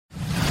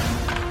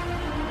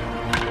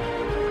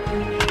Way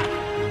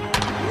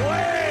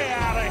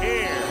out of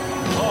here.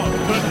 Oh,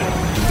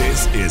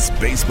 goodness. This is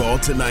Baseball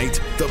Tonight,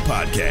 the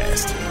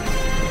podcast.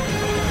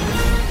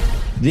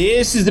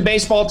 This is the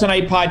Baseball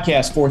Tonight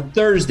podcast for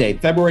Thursday,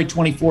 February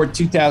 24th,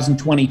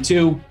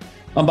 2022.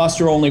 I'm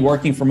Buster Olney,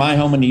 working from my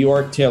home in New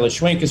York. Taylor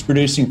Schwenk is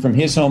producing from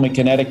his home in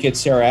Connecticut.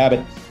 Sarah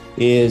Abbott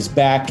is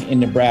back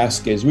in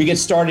Nebraska. As we get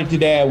started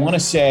today, I want to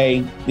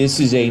say this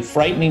is a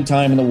frightening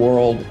time in the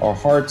world. Our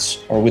hearts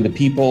are with the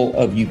people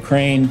of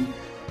Ukraine.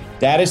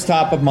 That is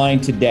top of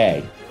mind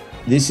today.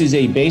 This is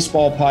a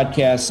baseball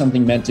podcast,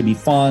 something meant to be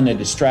fun, a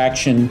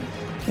distraction,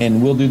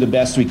 and we'll do the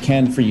best we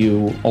can for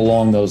you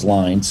along those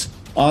lines.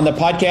 On the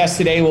podcast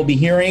today, we'll be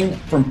hearing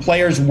from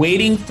players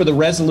waiting for the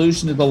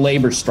resolution of the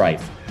labor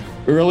strife.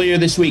 Earlier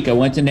this week, I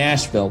went to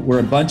Nashville, where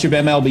a bunch of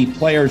MLB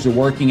players are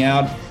working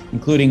out,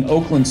 including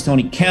Oakland's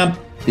Tony Kemp,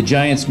 the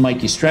Giants' Mike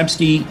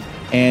Yastrzemski,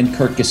 and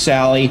Curt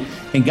Casali,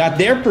 and got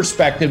their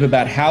perspective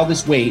about how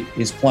this wait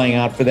is playing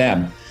out for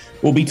them.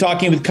 We'll be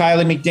talking with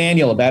Kiley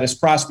McDaniel about his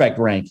prospect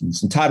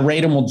rankings, and Todd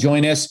Radom will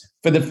join us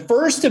for the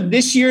first of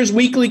this year's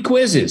weekly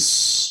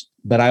quizzes,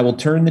 but I will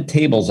turn the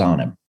tables on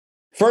him.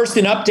 First,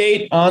 an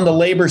update on the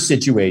labor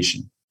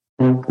situation.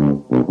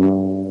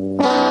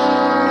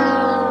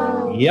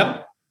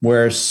 Yep,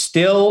 we're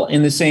still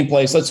in the same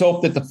place. Let's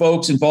hope that the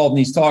folks involved in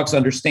these talks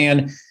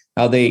understand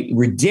how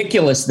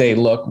ridiculous they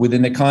look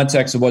within the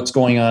context of what's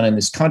going on in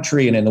this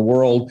country and in the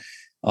world.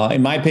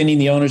 In my opinion,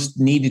 the owners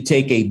need to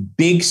take a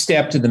big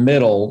step to the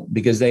middle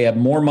because they have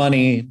more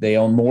money. They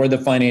own more of the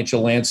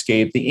financial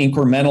landscape. The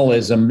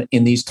incrementalism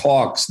in these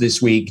talks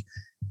this week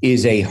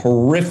is a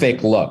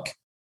horrific look.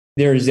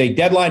 There is a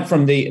deadline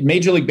from the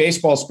Major League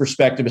Baseball's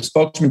perspective. A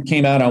spokesman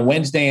came out on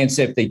Wednesday and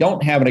said if they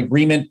don't have an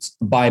agreement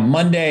by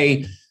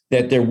Monday,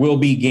 that there will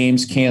be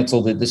games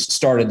canceled at the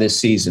start of this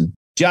season.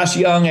 Josh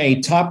Young, a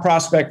top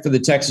prospect for the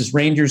Texas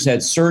Rangers,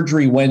 had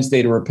surgery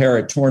Wednesday to repair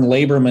a torn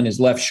labrum in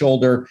his left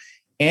shoulder,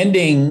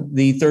 ending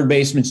the third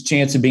baseman's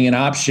chance of being an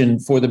option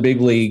for the big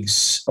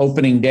leagues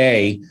opening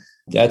day.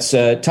 That's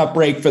a tough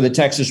break for the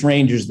Texas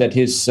Rangers that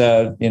his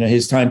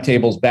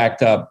timetable's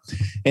backed up.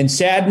 And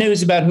sad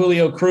news about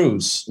Julio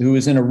Cruz, who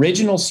is an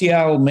original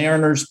Seattle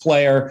Mariners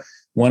player,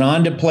 went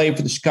on to play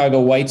for the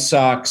Chicago White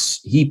Sox.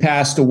 He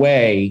passed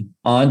away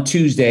on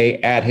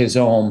Tuesday at his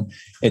home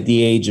at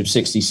the age of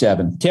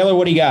 67. Taylor,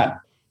 what do you got?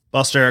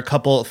 Buster, a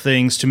couple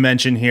things to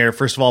mention here.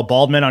 First of all,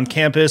 Bald Men on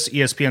Campus,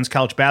 ESPN's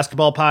college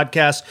basketball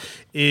podcast,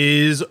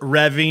 is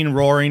revving,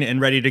 roaring,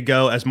 and ready to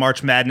go as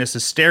March Madness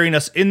is staring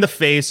us in the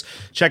face.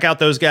 Check out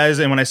those guys.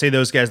 And when I say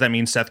those guys, that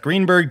means Seth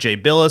Greenberg, Jay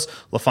Billis,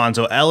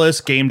 LaFonso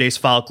Ellis, Game Day's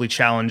Follically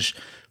Challenge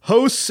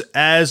hosts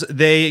as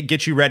they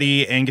get you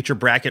ready and get your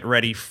bracket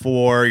ready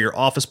for your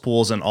office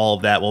pools and all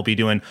of that. We'll be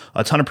doing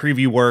a ton of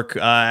preview work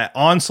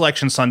on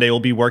Selection Sunday.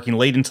 We'll be working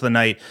late into the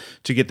night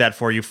to get that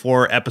for you.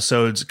 4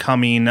 episodes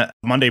coming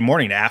Monday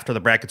morning after the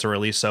brackets are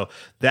released. So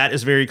that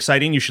is very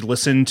exciting. You should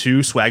listen to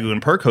Swagoo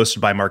and Perk, hosted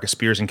by Marcus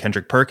Spears and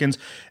Kendrick Perkins.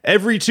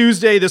 Every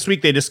Tuesday this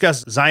week, they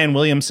discuss Zion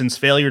Williamson's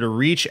failure to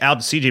reach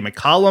out to CJ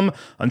McCollum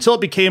until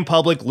it became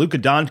public, Luka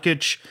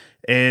Doncic,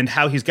 and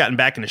how he's gotten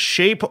back into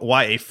shape,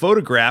 why a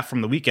photograph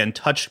from the weekend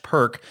touched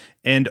Perk,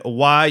 and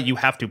why you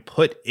have to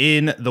put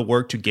in the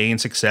work to gain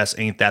success.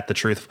 Ain't that the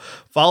truth?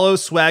 Follow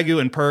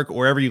Swagoo and Perk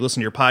wherever you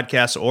listen to your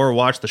podcasts or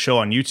watch the show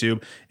on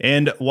YouTube,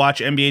 and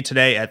watch NBA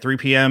Today at 3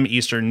 p.m.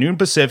 Eastern, noon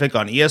Pacific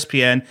on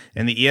ESPN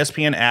and the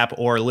ESPN app,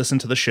 or listen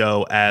to the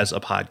show as a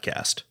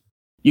podcast.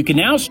 You can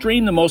now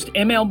stream the most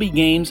MLB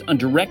games on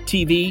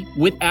DirecTV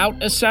without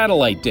a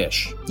satellite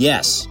dish.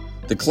 Yes.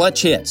 The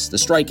clutch hits, the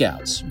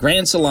strikeouts,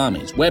 grand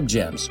salamis, web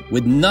gems,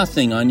 with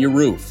nothing on your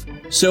roof.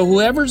 So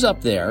whoever's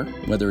up there,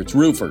 whether it's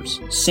roofers,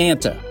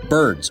 Santa,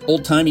 birds,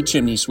 old-timey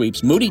chimney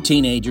sweeps, moody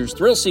teenagers,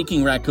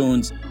 thrill-seeking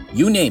raccoons,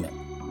 you name it,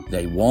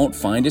 they won't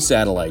find a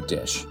satellite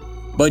dish.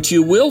 But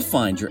you will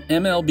find your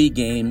MLB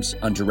games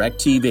on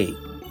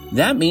DirecTV.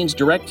 That means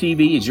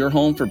DirecTV is your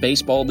home for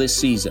baseball this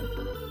season.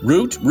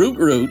 Root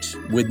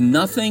with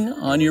nothing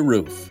on your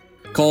roof.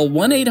 Call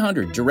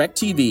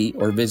 1-800-DIRECTV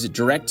or visit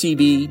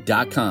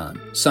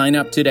directtv.com. Sign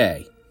up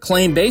today.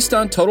 Claim based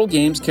on total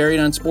games carried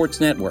on sports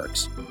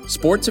networks.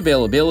 Sports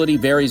availability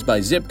varies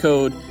by zip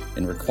code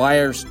and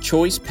requires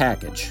choice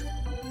package.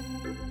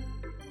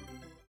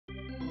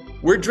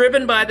 We're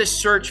driven by the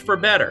search for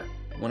better.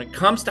 When it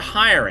comes to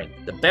hiring,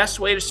 the best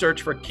way to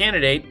search for a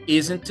candidate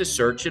isn't to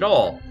search at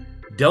all.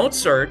 Don't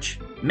search,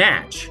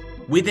 match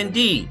with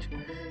Indeed.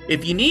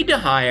 If you need to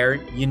hire,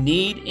 you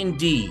need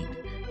Indeed.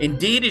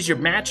 Indeed is your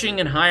matching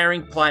and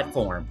hiring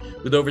platform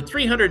with over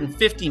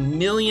 350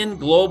 million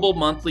global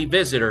monthly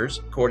visitors,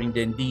 according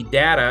to Indeed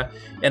data,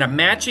 and a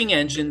matching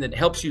engine that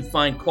helps you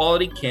find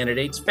quality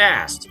candidates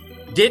fast.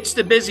 Ditch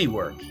the busy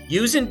work.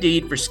 Use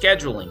Indeed for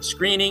scheduling,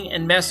 screening,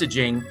 and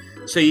messaging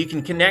so you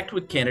can connect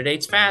with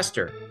candidates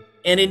faster.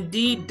 And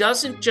Indeed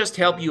doesn't just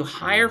help you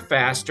hire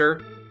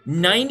faster.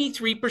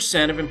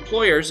 93% of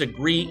employers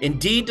agree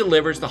Indeed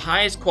delivers the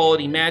highest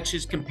quality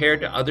matches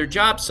compared to other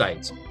job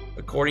sites,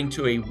 according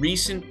to a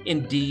recent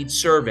Indeed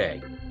survey.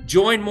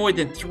 Join more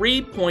than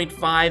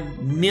 3.5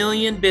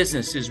 million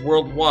businesses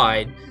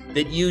worldwide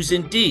that use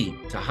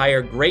Indeed to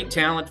hire great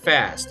talent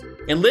fast.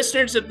 And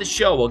listeners of the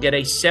show will get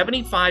a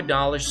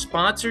 $75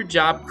 sponsored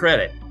job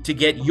credit to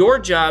get your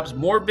jobs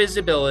more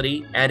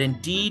visibility at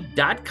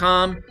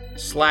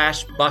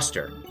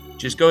Indeed.com/Buster.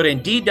 Just go to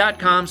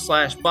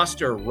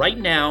Indeed.com/Buster right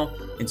now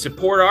and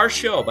support our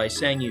show by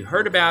saying you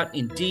heard about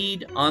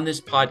Indeed on this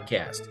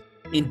podcast.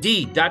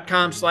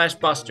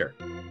 Indeed.com/Buster.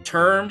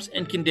 Terms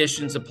and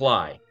conditions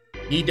apply.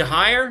 Need to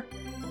hire?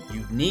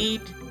 You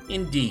need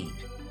Indeed.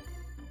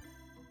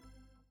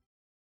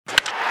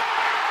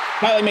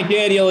 Kiley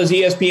McDaniel is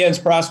ESPN's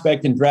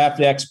prospect and draft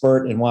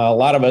expert. And while a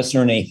lot of us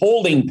are in a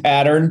holding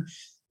pattern,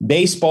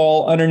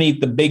 baseball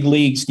underneath the big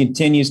leagues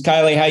continues.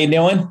 Kiley, how you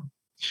doing?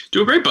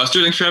 Doing great,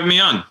 Buster. Thanks for having me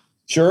on.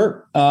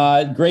 Sure.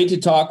 Great to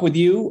talk with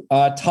you.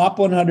 Top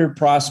 100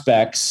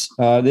 prospects.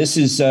 This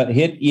is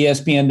hit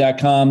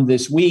ESPN.com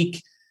this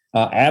week.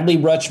 Adley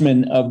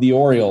Rutschman of the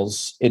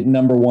Orioles at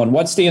number one.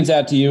 What stands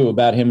out to you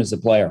about him as a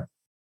player?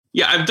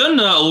 Yeah, I've done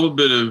a little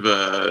bit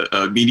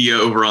of media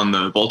over on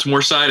the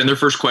Baltimore side, and their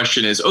first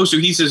question is, so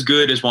he's as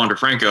good as Wander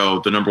Franco,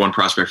 the number one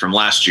prospect from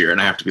last year.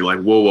 And I have to be like,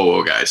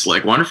 whoa, guys.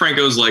 Like, Wander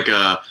Franco's like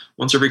a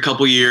once every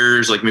couple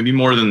years, like maybe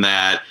more than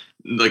that,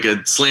 like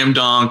a slam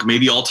dunk,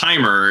 maybe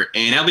all-timer.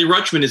 And Adley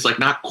Rutschman is like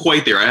not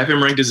quite there. I have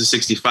him ranked as a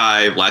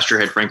 65. Last year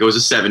I had Franco as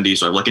a 70,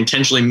 so I've like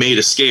intentionally made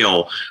a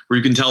scale where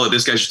you can tell that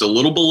this guy's just a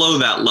little below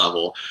that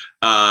level.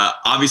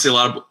 Obviously, a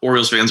lot of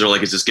Orioles fans are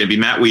like, is this going to be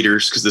Matt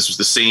Wieters? Because this was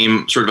the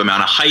same sort of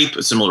amount of hype,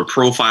 a similar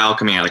profile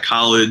coming out of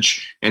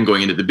college and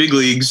going into the big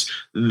leagues.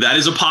 That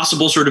is a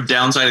possible sort of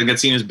downside. I think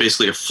that's seen as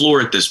basically a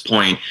floor at this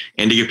point.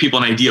 And to give people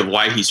an idea of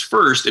why he's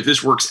first, if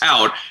this works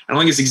out, I don't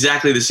think it's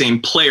exactly the same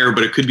player,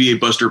 but it could be a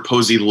Buster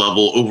Posey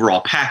level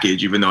overall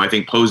package, even though I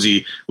think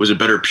Posey was a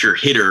better pure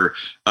hitter.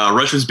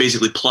 Rutschman's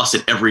basically plus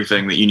at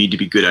everything that you need to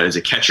be good at as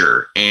a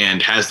catcher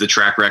and has the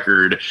track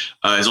record,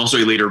 is also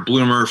a later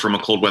bloomer from a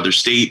cold weather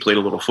state, played a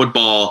little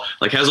football,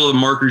 like has all the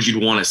markers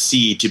you'd want to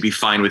see to be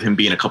fine with him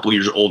being a couple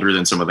years older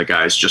than some of the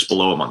guys just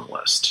below him on the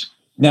list.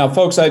 Now,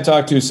 folks I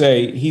talk to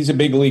say he's a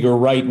big leaguer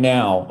right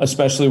now,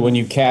 especially when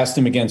you cast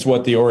him against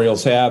what the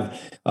Orioles have.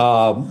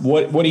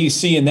 What do you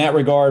see in that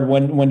regard?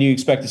 When do you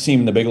expect to see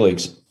him in the big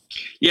leagues?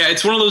 Yeah,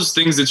 it's one of those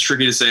things that's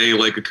tricky to say.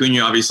 Like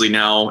Acuna, obviously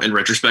now in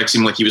retrospect,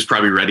 seemed like he was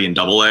probably ready in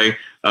Double-A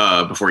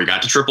before he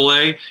got to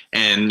Triple-A.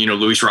 And,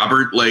 Luis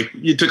Robert, like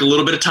it took a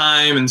little bit of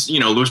time. And,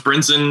 Lewis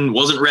Brinson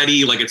wasn't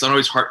ready. Like it's not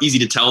always easy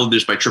to tell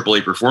just by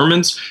Triple-A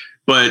performance.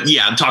 But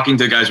yeah, I'm talking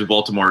to guys with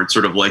Baltimore. It's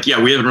sort of like,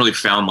 yeah, we haven't really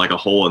found like a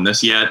hole in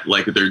this yet.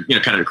 Like they're,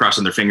 kind of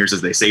crossing their fingers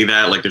as they say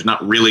that. Like there's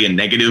not really a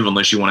negative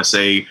unless you want to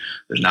say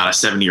there's not a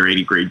 70 or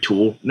 80 grade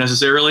tool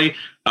necessarily.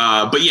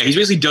 But yeah, he's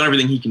basically done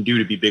everything he can do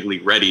to be big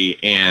league ready.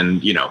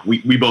 And,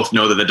 we both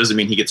know that doesn't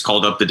mean he gets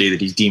called up the day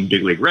that he's deemed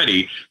big league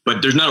ready,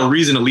 but there's not a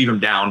reason to leave him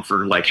down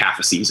for like half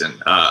a season.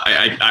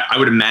 I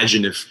would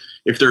imagine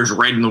if there's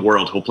right in the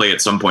world, he'll play at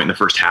some point in the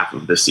first half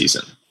of this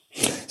season.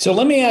 So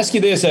let me ask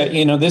you this,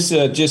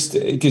 just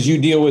because you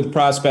deal with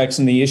prospects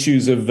and the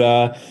issues of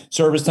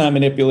service time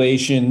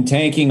manipulation,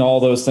 tanking, all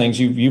those things.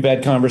 You've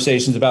had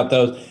conversations about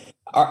those.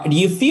 Do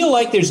you feel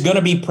like there's going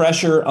to be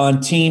pressure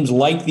on teams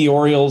like the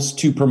Orioles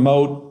to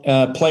promote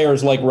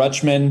players like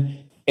Rutschman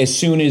as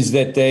soon as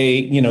that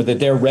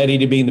they're ready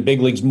to be in the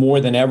big leagues more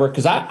than ever?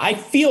 Because I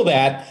feel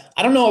that.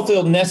 I don't know if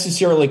they'll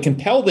necessarily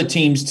compel the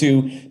teams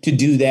to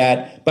do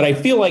that, but I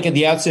feel like at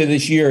the outset of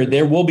this year,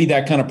 there will be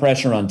that kind of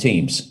pressure on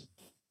teams.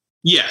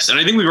 Yes, and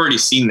I think we've already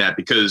seen that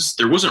because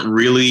there wasn't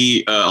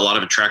really a lot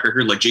of a track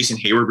record. Like Jason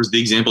Hayward was the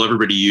example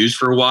everybody used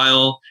for a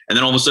while. And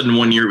then all of a sudden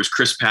one year it was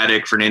Chris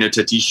Paddock, Fernando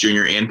Tatis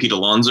Jr., and Pete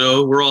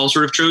Alonso were all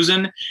sort of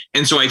chosen.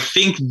 And so I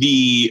think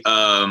the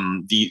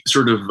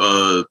sort of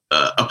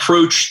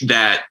approach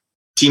that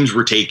teams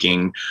were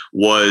taking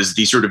was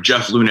the sort of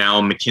Jeff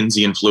Lunau,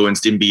 McKinsey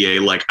influenced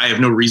NBA. Like, I have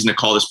no reason to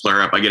call this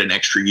player up. I get an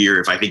extra year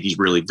if I think he's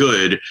really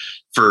good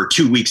for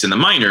 2 weeks in the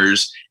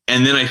minors.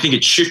 And then I think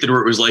it shifted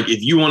where it was like,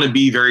 if you want to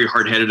be very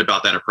hard-headed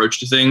about that approach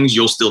to things,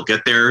 you'll still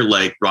get there.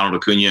 Like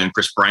Ronald Acuna and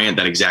Chris Bryant,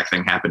 that exact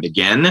thing happened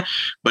again.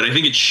 But I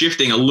think it's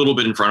shifting a little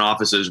bit in front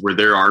offices where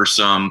there are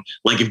some,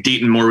 like if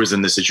Dayton Moore was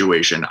in this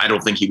situation, I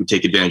don't think he would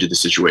take advantage of the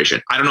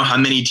situation. I don't know how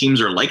many teams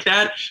are like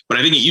that, but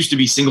I think it used to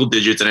be single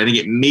digits. And I think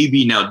it may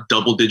be now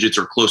double digits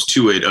or close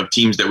to it of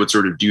teams that would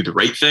sort of do the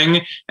right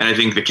thing. And I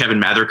think the Kevin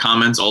Mather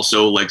comments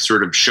also like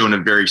sort of shown a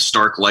very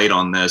stark light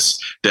on this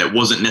that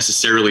wasn't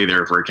necessarily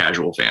there for a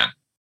casual fan.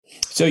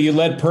 So you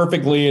led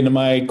perfectly into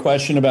my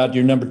question about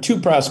your number 2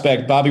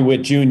 prospect, Bobby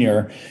Witt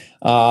Jr.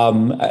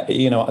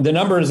 The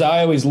numbers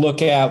I always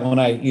look at when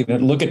I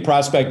look at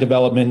prospect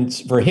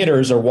development for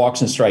hitters are walks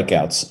and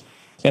strikeouts.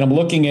 And I'm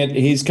looking at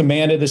his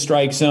command of the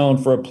strike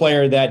zone for a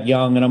player that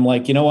young. And I'm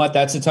like, you know what?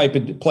 That's the type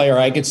of player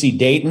I could see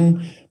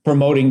Dayton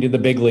promoting to the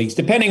big leagues,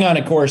 depending on,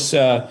 of course,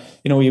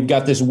 you've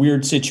got this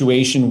weird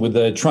situation with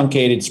the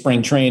truncated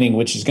spring training,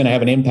 which is going to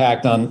have an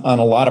impact on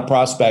a lot of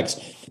prospects.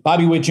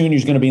 Bobby Witt Jr.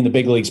 is going to be in the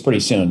big leagues pretty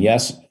soon.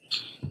 Yes.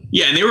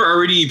 Yeah, and they were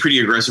already pretty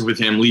aggressive with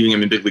him, leaving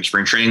him in big league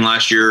spring training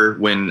last year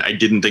when I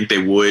didn't think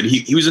they would.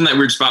 He was in that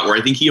weird spot where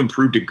I think he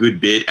improved a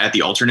good bit at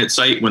the alternate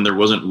site when there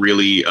wasn't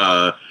really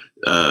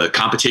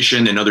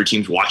competition and other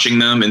teams watching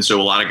them. And so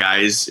a lot of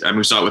guys, I mean,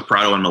 we saw it with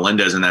Prado and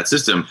Melendez in that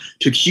system,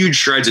 took huge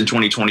strides in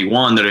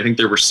 2021 that I think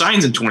there were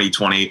signs in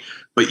 2020,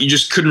 but you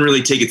just couldn't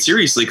really take it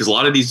seriously because a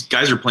lot of these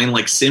guys are playing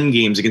like sim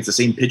games against the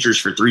same pitchers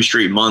for 3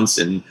 straight months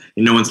and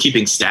no one's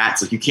keeping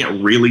stats. Like you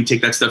can't really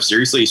take that stuff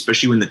seriously,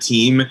 especially when the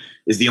team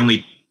is the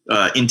only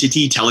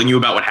entity telling you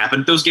about what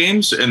happened at those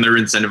games and they're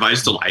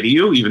incentivized to lie to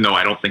you, even though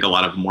I don't think a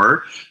lot of them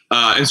were.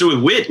 And so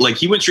with Witt, like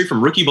he went straight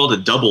from rookie ball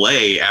to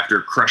AA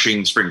after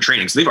crushing spring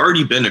training. So they've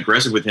already been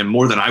aggressive with him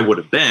more than I would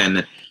have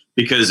been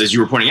because as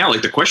you were pointing out,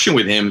 like the question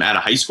with him out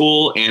of high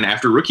school and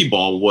after rookie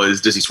ball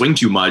was, does he swing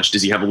too much?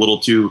 Does he have a little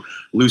too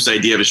loose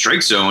idea of his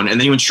strike zone? And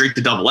then he went straight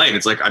to AA. And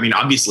it's like, I mean,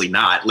 obviously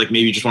not. Like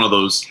maybe just one of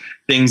those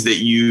things that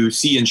you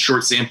see in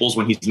short samples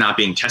when he's not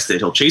being tested.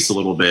 He'll chase a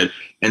little bit.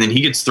 And then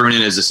he gets thrown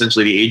in as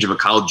essentially the age of a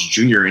college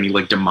junior and he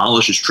like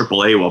demolishes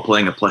AAA while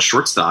playing a plus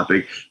shortstop.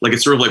 Like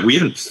it's sort of like we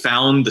haven't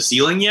found the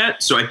ceiling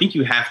yet. So I think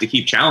you have to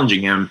keep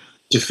challenging him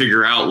to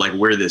figure out like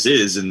where this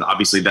is. And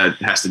obviously that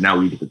has to now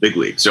lead to the big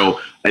league. So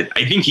I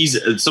think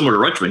he's similar to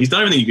Rutschman. He's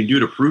done everything you can do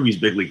to prove he's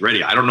big league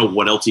ready. I don't know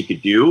what else he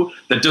could do.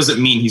 That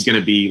doesn't mean he's going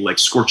to be like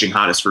scorching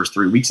hot his first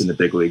 3 weeks in the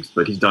big leagues,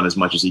 but he's done as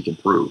much as he can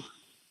prove.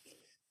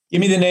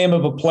 Give me the name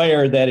of a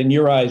player that in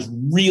your eyes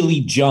really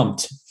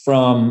jumped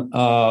from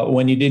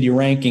when you did your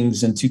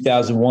rankings in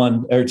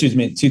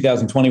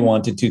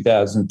 2021 to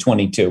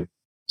 2022.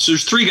 So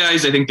there's 3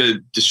 guys I think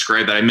that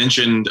describe that. I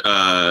mentioned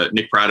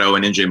Nick Prado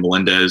and NJ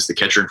Melendez, the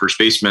catcher and first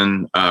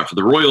baseman for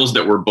the Royals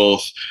that were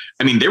both,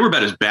 I mean, they were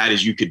about as bad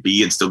as you could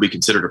be and still be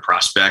considered a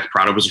prospect.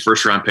 Prado was a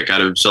first-round pick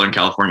out of Southern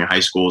California high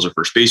school as a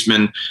first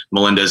baseman.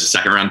 Melendez, a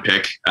second-round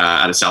pick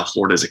out of South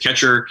Florida as a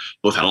catcher.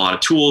 Both had a lot of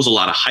tools, a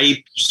lot of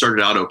hype,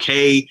 started out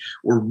okay,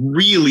 were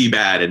really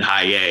bad in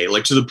high A,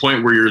 like to the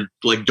point where you're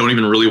like, don't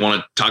even really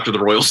want to talk to the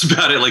Royals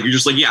about it. Like you're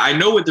just like, yeah, I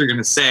know what they're going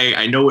to say.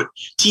 I know what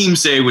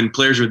teams say when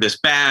players are this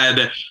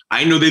bad.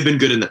 I know they've been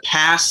good in the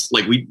past.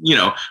 Like we,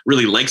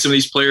 really like some of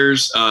these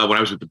players when I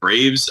was with the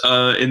Braves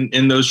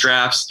in those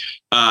drafts.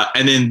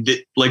 And then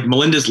like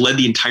Melendez led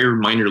the entire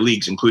minor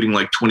leagues, including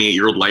like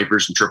 28-year-old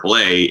lifers in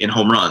AAA in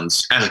home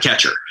runs as a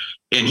catcher.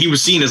 And he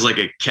was seen as like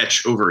a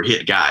catch over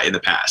hit guy in the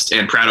past.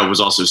 And Prado was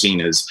also seen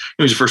as,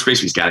 he was a first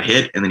baseman. He's got a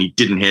hit and then he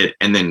didn't hit.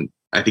 And then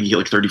I think he hit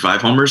like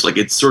 35 homers. Like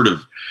it's sort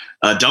of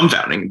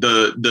dumbfounding.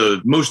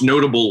 The most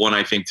notable one,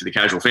 I think, to the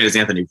casual fan is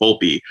Anthony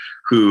Volpe,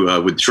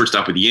 who with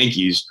shortstop with the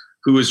Yankees,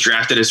 who was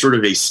drafted as sort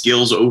of a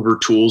skills over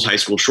tools high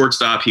school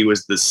shortstop. He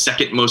was the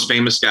second most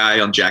famous guy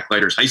on Jack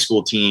Leiter's high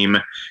school team.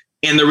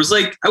 And there was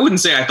like, I wouldn't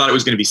say I thought it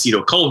was going to be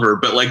Cito Culver,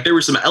 but like there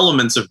were some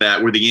elements of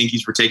that where the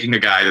Yankees were taking a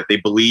guy that they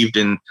believed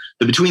in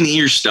the between the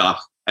ears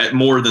stuff at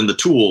more than the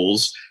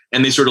tools.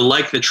 And they sort of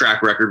liked the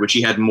track record, which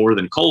he had more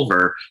than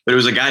Culver, but it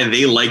was a guy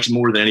they liked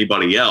more than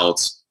anybody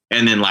else.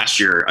 And then last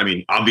year, I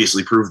mean,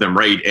 obviously proved them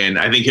right. And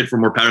I think hit for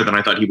more power than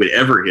I thought he would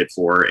ever hit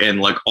for.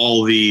 And like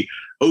all the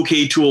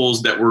okay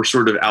tools that were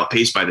sort of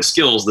outpaced by the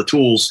skills, the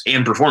tools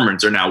and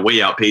performance are now way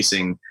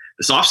outpacing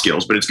the soft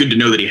skills. But it's good to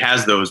know that he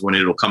has those when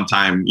it'll come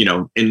time,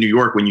 in New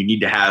York, when you need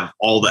to have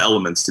all the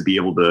elements to be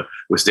able to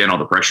withstand all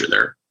the pressure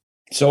there.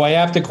 So I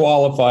have to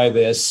qualify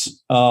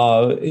this,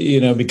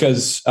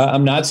 because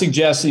I'm not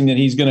suggesting that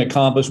he's going to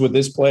accomplish what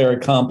this player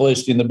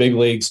accomplished in the big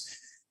leagues,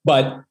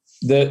 but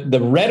the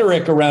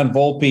rhetoric around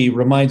Volpe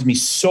reminds me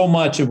so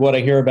much of what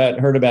I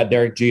heard about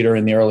Derek Jeter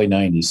in the early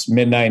 90s,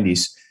 mid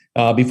 90s,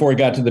 before he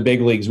got to the big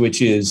leagues, which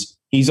is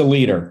he's a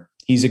leader.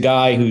 He's a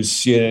guy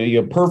who's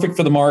perfect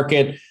for the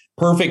market,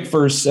 perfect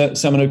for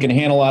someone who can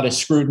handle a lot of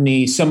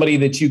scrutiny, somebody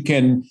that you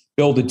can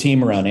build a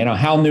team around.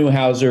 Hal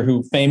Newhouser,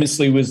 who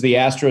famously was the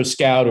Astros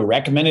scout, who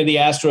recommended the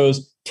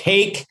Astros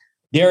take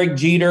Derek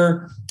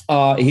Jeter.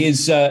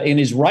 In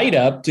his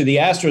write-up to the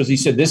Astros, he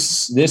said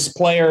this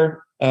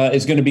player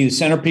is going to be the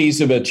centerpiece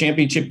of a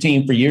championship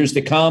team for years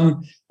to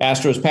come.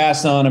 Astros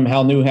passed on him.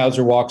 Hal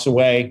Newhouser walks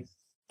away.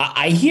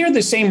 I hear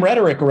the same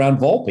rhetoric around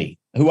Volpe,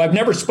 who I've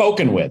never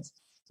spoken with,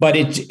 but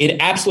it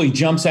absolutely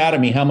jumps out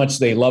at me how much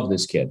they love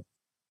this kid.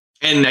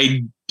 And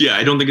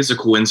I don't think it's a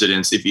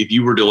coincidence. If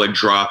you were to like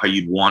draw up how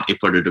you'd want a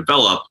player to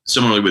develop,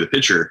 similarly with a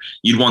pitcher,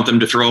 you'd want them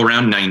to throw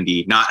around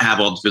 90, not have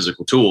all the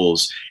physical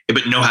tools,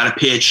 but know how to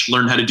pitch,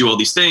 learn how to do all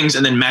these things,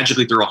 and then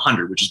magically throw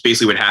 100, which is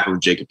basically what happened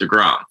with Jacob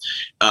deGrom.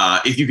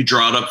 If you could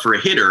draw it up for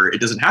a hitter, it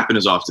doesn't happen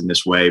as often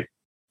this way.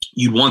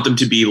 You'd want them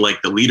to be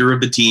like the leader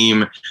of the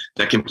team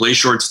that can play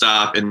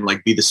shortstop and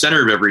like be the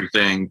center of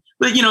everything.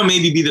 But,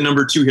 maybe be the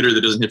number 2 hitter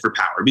that doesn't hit for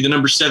power, be the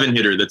number 7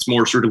 hitter that's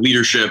more sort of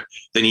leadership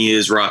than he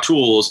is raw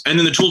tools. And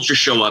then the tools just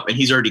show up and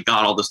he's already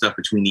got all the stuff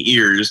between the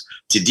ears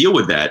to deal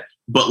with that.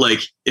 But like,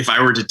 if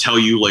I were to tell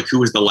you like who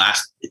was the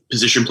last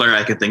position player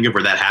I could think of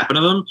where that happened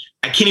to them,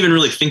 I can't even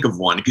really think of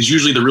one, because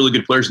usually the really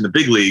good players in the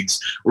big leagues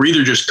were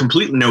either just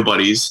complete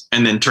nobodies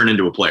and then turn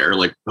into a player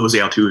like Jose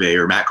Altuve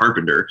or Matt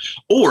Carpenter,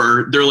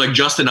 or they're like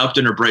Justin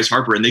Upton or Bryce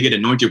Harper and they get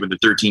anointed when they're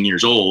 13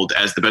 years old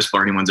as the best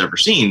player anyone's ever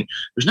seen.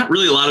 There's not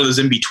really a lot of those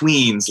in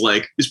betweens,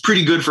 like is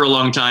pretty good for a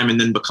long time and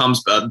then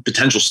becomes a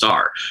potential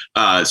star.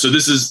 So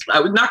this is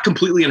not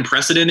completely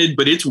unprecedented,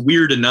 but it's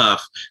weird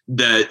enough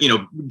that,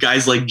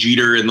 guys like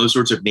Jeter and those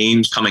sorts of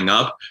names coming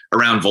up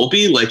around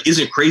Volpe, like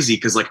isn't crazy,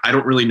 because like I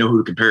don't really know who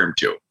to compare him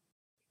to.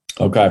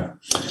 Okay.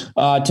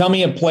 Tell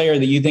me a player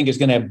that you think is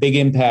going to have big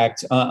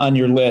impact on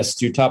your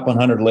list, your top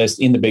 100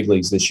 list in the big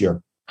leagues this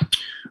year.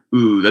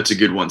 Ooh, that's a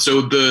good one.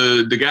 So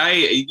the guy,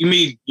 you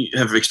may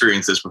have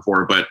experienced this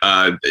before, but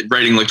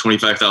writing like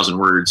 25,000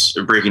 words,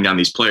 breaking down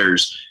these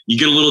players, you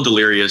get a little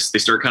delirious. They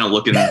start kind of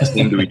looking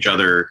into each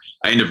other.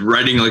 I end up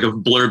writing like a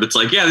blurb. It's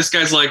like, yeah, this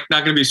guy's like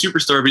not going to be a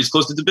superstar, but he's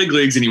close to the big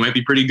leagues and he might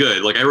be pretty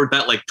good. Like I wrote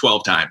that like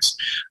 12 times.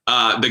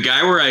 The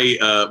guy where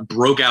I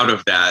broke out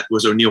of that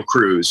was O'Neal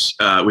Cruz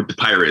with the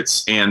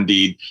Pirates, and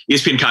the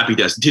ESPN copy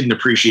desk didn't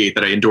appreciate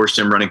that I endorsed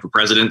him running for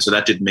president, so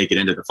that didn't make it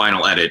into the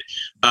final edit.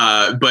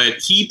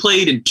 But he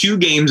played in 2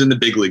 games in the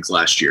big leagues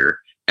last year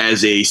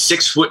as a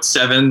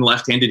 6'7"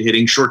 left-handed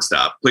hitting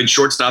shortstop. Played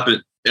shortstop at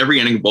every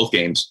inning of both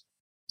games.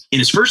 In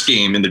his first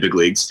game in the big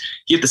leagues,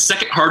 he hit the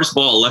second hardest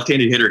ball a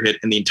left-handed hitter hit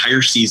in the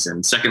entire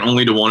season, second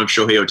only to one of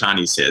Shohei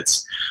Ohtani's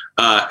hits.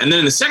 And then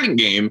in the second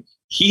game,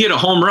 he hit a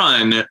home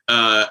run.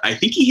 I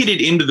think he hit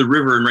it into the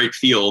river in right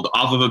field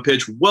off of a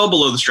pitch well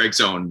below the strike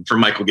zone from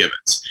Michael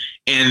Gibbons.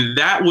 And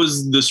that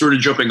was the sort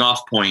of jumping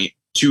off point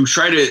to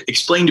try to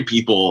explain to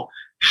people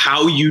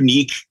how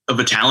unique of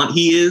a talent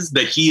he is,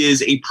 that he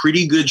is a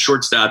pretty good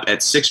shortstop at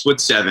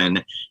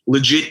 6'7",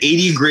 legit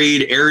 80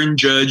 grade Aaron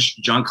Judge,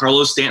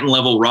 Giancarlo Stanton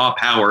level raw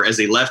power as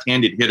a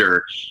left-handed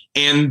hitter.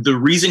 And the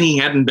reason he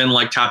hadn't been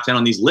like top 10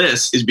 on these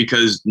lists is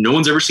because no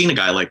one's ever seen a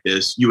guy like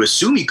this. You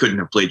assume he couldn't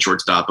have played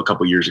shortstop a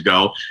couple years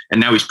ago,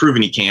 and now he's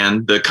proven he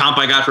can. The comp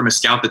I got from a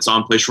scout that saw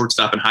him play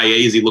shortstop in high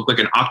A is he looked like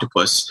an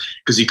octopus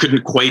because he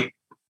couldn't quite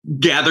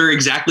gather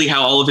exactly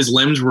how all of his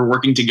limbs were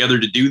working together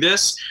to do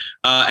this.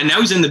 And now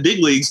he's in the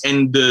big leagues,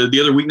 and the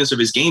other weakness of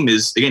his game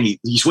is, again,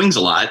 he swings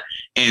a lot.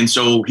 And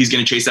so he's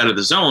going to chase out of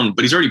the zone,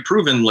 but he's already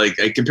proven, like,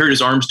 I compared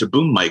his arms to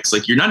boom mics.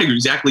 Like, you're not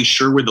exactly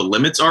sure where the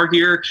limits are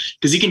here,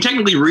 because he can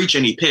technically reach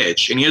any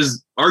pitch, and he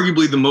has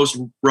arguably the most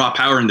raw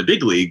power in the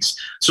big leagues.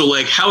 So,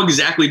 like, how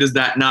exactly does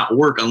that not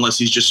work unless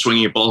he's just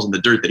swinging at balls in the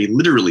dirt that he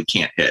literally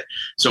can't hit?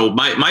 So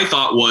my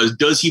thought was,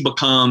 does he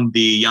become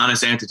the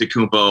Giannis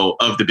Antetokounmpo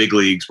of the big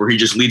leagues, where he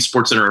just leads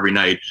SportsCenter every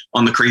night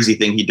on the crazy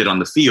thing he did on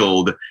the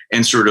field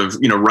and sort of,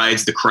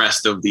 rides the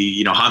crest of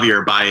the,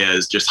 Javier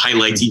Baez, just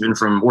highlights even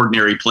from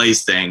ordinary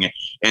plays thing.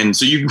 And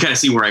so you can kind of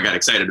see where I got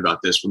excited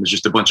about this, when there's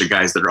just a bunch of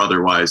guys that are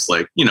otherwise,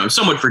 like,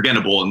 somewhat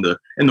forgettable in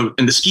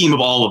the scheme of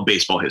all of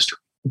baseball history.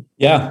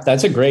 Yeah,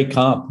 that's a great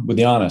comp, to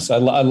be honest. I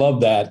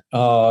love that,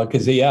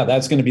 because,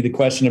 that's going to be the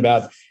question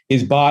about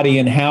his body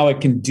and how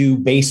it can do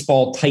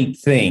baseball type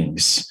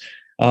things.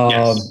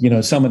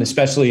 Yes. Someone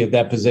especially at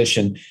that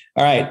position.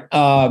 All right.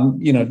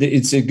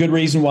 It's a good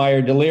reason why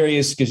you're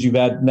delirious, because you've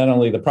had not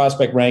only the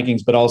prospect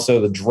rankings, but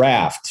also the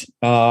draft.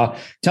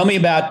 Tell me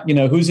about,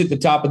 who's at the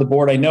top of the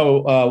board. I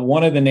know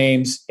one of the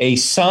names, a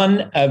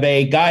son of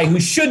a guy who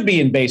should be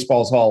in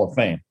baseball's Hall of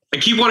Fame. I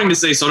keep wanting to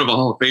say son of a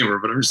Hall of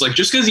Famer, but I'm just like,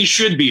 just because he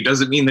should be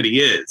doesn't mean that he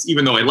is,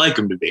 even though I like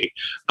him to be.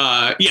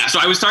 So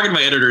I was talking to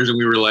my editors and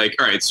we were like,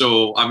 all right,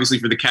 so obviously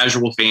for the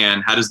casual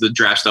fan, how does the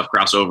draft stuff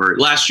cross over?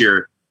 Last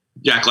year,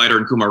 Jack Leiter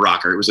and Kumar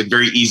Rocker, it was like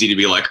very easy to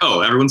be like,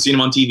 oh, everyone's seen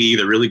them on TV.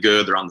 They're really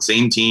good. They're on the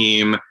same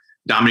team,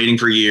 dominating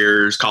for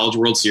years, College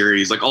World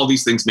Series, like all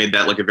these things made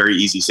that like a very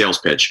easy sales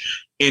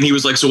pitch. And he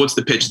was like, so what's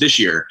the pitch this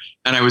year?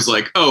 And I was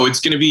like, oh, it's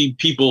going to be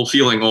people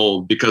feeling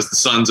old because the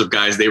sons of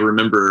guys they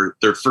remember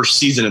their first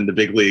season in the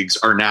big leagues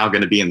are now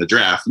going to be in the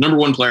draft. The number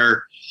one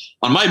player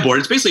on my board,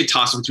 it's basically a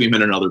toss-up between him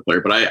and another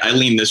player, but I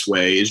lean this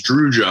way, is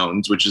Drew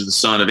Jones, which is the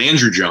son of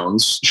Andrew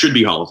Jones, should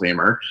be Hall of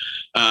Famer.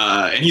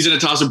 And he's in a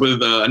toss-up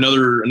with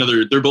another.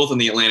 They're both in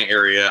the Atlanta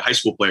area, high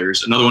school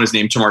players. Another one is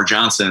named Tamar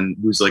Johnson,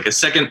 who's like a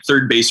second,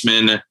 third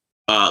baseman,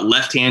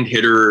 left-hand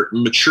hitter,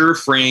 mature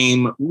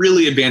frame,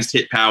 really advanced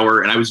hit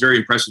power. And I was very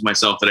impressed with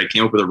myself that I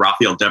came up with a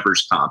Rafael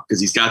Devers comp,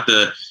 because he's got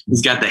the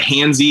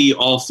handsy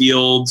all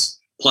fields,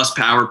 plus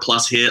power,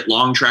 plus hit,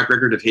 long track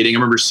record of hitting. I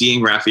remember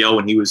seeing Rafael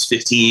when he was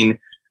 15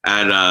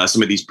 at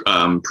some of these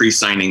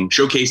pre-signing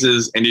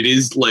showcases, and it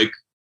is like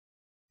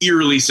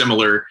eerily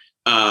similar.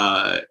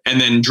 And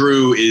then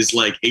Drew is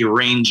like a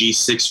rangy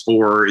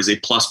 6'4", is a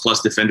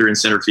plus defender in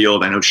center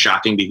field. I know,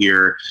 shocking to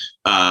hear,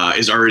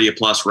 is already a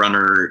plus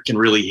runner, can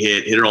really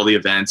hit at all the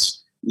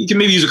events. You can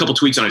maybe use a couple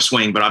tweaks on his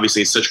swing, but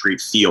obviously it's such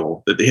great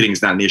feel that the hitting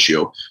is not an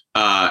issue.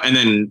 And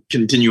then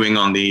continuing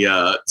on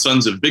the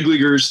sons of big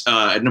leaguers,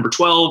 at number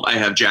 12, I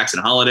have Jackson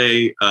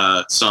Holliday,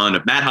 son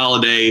of Matt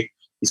Holliday.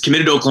 He's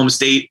committed to Oklahoma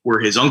State, where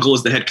his uncle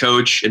is the head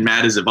coach and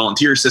Matt is a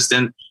volunteer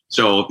assistant.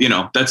 So,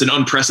 that's an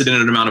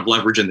unprecedented amount of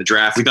leverage in the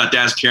draft. We thought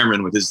Daz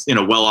Cameron, with his,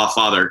 well-off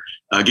father,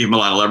 gave him a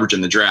lot of leverage in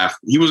the draft.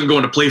 He wasn't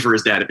going to play for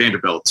his dad at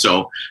Vanderbilt.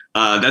 So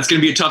that's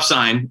going to be a tough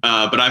sign.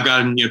 But I've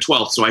got him,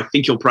 12th. So I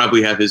think he'll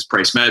probably have his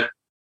price met.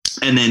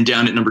 And then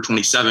down at number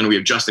 27, we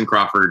have Justin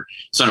Crawford,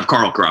 son of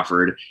Carl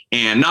Crawford.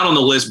 And not on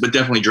the list, but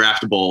definitely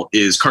draftable,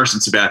 is Carson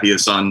Sabathia,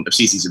 son of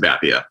CeCe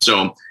Sabathia.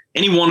 So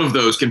any one of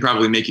those can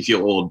probably make you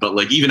feel old.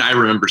 But even I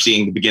remember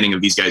seeing the beginning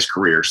of these guys'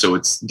 career. So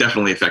it's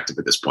definitely effective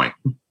at this point.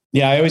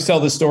 Yeah, I always tell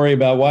the story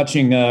about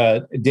watching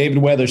David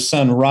Weather's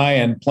son,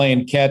 Ryan,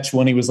 playing catch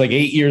when he was 8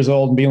 years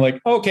old and being like,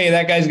 okay,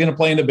 that guy's going to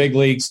play in the big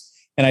leagues.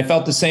 And I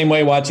felt the same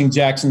way watching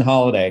Jackson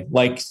Holiday,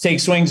 take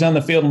swings on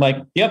the field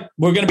and yep,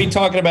 we're going to be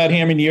talking about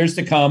him in years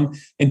to come,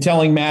 and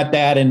telling Matt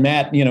that. And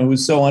Matt,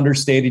 who's so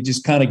understated,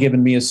 just kind of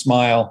giving me a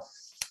smile.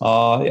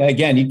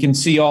 Again, you can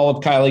see all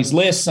of Kylie's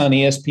lists on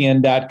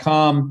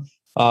ESPN.com.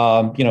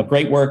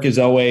 Great work as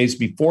always.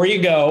 Before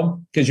you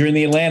go, because you're in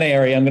the Atlanta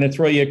area, I'm going to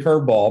throw you a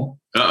curveball.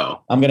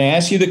 Uh-oh. I'm going to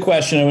ask you the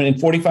question in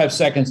 45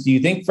 seconds. Do you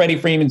think Freddie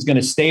Freeman's going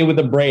to stay with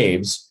the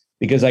Braves?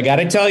 Because I got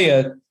to tell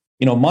you,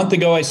 a month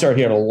ago, I started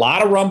hearing a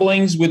lot of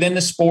rumblings within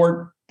the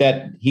sport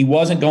that he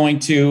wasn't going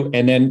to.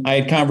 And then I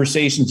had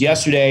conversations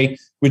yesterday,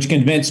 which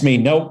convinced me,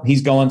 nope,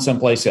 he's going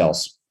someplace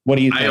else. What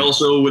do you think? I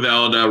also,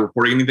 without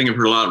reporting anything, have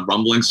heard a lot of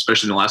rumblings,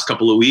 especially in the last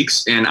couple of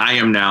weeks. And I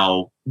am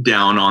now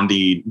down on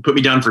put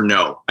me down for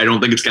no. I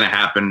don't think it's going to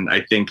happen.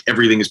 I think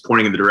everything is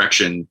pointing in the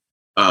direction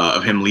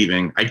of him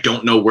leaving. I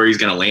don't know where he's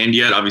going to land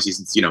yet. Obviously,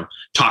 since,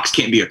 talks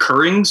can't be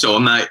occurring. So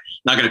I'm not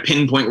going to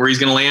pinpoint where he's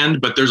going to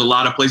land, but there's a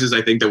lot of places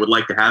I think that would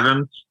like to have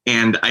him.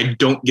 And I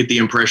don't get the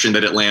impression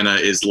that Atlanta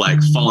is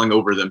falling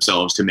over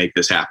themselves to make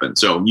this happen.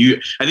 So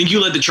I think you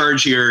led the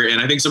charge here.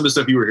 And I think some of the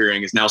stuff you were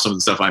hearing is now some of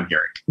the stuff I'm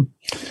hearing.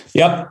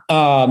 Yep.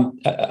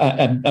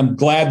 I'm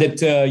glad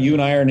that you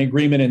and I are in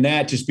agreement in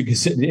that, just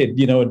because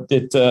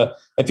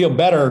I feel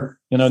better,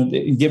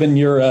 given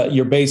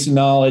your base of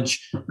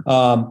knowledge.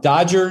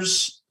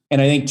 Dodgers,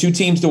 and I think two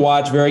teams to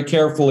watch very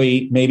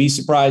carefully, maybe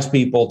surprise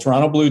people,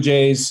 Toronto Blue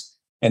Jays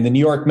and the New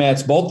York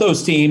Mets. Both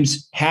those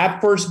teams have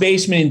first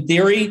baseman in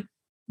theory,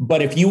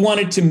 but if you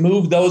wanted to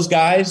move those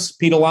guys,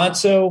 Pete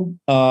Alonso,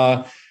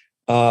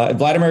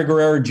 Vladimir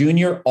Guerrero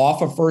Jr.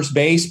 off of first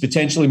base,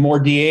 potentially more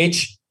DH,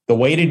 the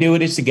way to do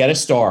it is to get a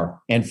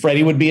star, and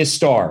Freddie would be a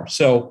star.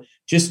 So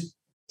just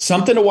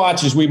something to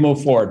watch as we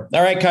move forward.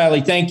 All right,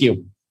 Kylie, thank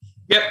you.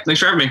 Yep,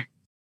 thanks for having me.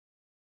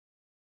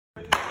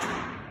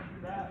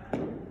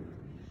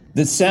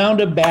 The sound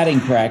of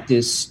batting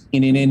practice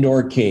in an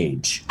indoor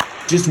cage.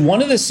 Just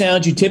one of the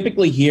sounds you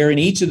typically hear in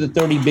each of the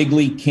 30 big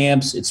league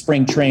camps at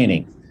spring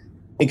training.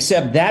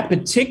 Except that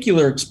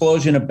particular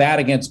explosion of bat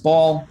against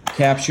ball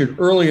captured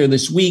earlier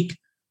this week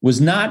was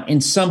not in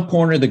some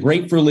corner of the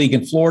Grapefruit League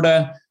in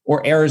Florida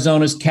or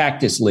Arizona's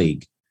Cactus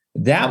League.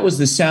 That was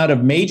the sound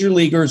of major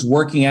leaguers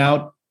working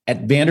out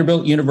at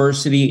Vanderbilt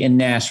University in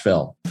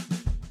Nashville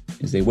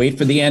as they wait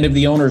for the end of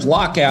the owner's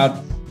lockout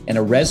and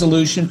a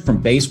resolution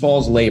from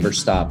baseball's labor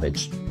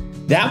stoppage.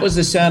 That was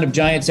the sound of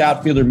Giants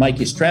outfielder Mike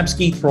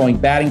Yastrzemski throwing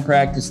batting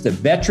practice to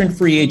veteran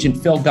free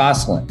agent Phil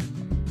Gosselin.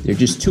 They're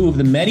just two of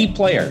the many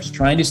players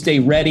trying to stay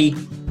ready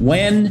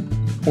when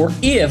or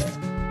if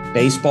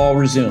baseball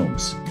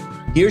resumes.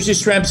 Here's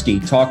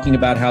Yastrzemski talking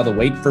about how the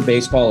wait for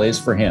baseball is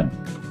for him.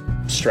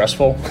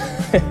 Stressful.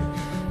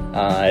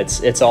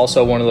 It's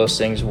also one of those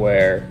things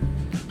where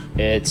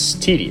it's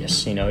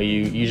tedious.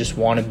 You just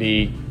want to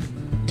be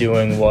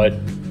doing what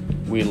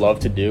we love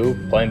to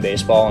do, playing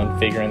baseball and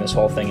figuring this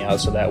whole thing out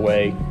so that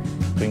way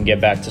we can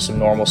get back to some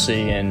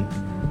normalcy. And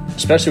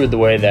especially with the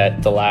way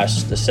that the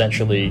last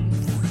essentially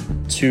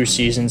 2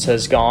 seasons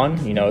has gone,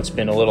 it's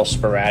been a little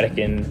sporadic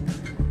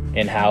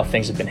in how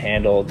things have been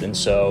handled. And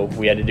so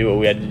we had to do what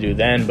we had to do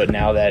then, but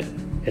now that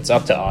it's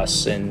up to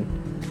us and,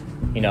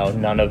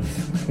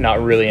 not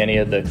really any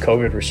of the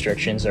COVID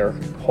restrictions are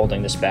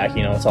holding this back.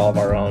 It's all of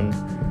our own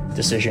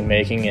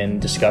decision-making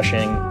and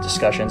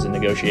discussions and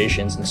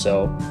negotiations. And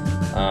so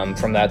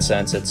from that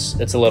sense,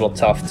 it's a little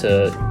tough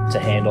to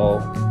handle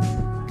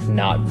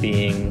not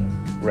being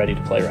ready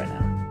to play right now.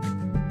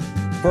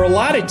 For a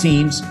lot of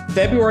teams,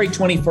 February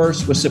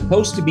 21st was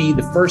supposed to be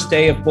the first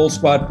day of full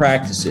squad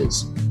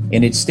practices.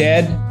 And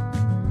instead,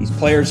 these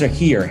players are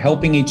here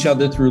helping each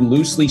other through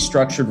loosely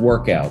structured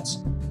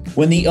workouts.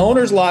 When the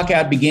owner's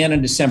lockout began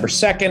on December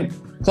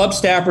 2nd, club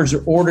staffers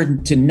are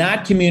ordered to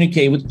not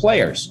communicate with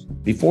players.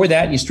 Before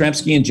that,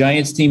 Yastrzemski and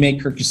Giants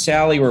teammate Curt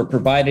Casali were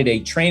provided a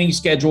training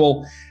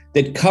schedule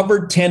that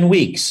covered 10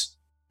 weeks.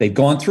 They've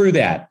gone through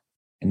that,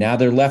 and now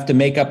they're left to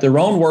make up their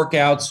own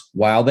workouts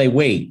while they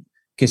wait.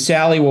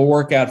 Casali will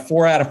work out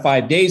 4 out of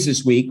 5 days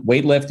this week,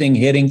 weightlifting,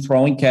 hitting,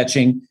 throwing,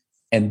 catching,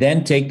 and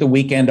then take the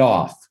weekend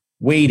off,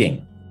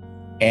 waiting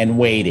and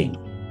waiting.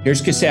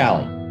 Here's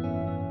Casali.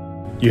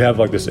 You have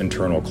this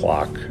internal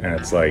clock, and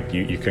it's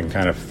you can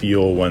kind of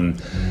feel when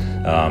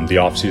the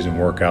off-season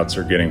workouts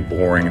are getting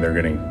boring, they're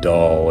getting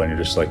dull, and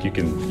you're just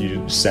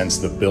you sense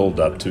the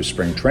build-up to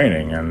spring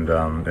training, and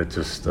it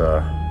just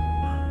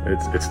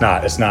it's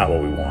not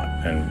what we want,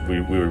 and we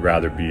would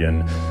rather be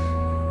in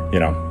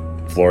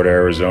Florida,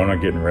 Arizona,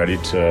 getting ready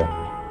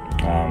to,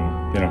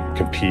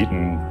 compete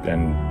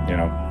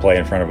and play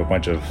in front of a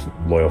bunch of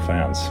loyal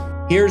fans.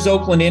 Here's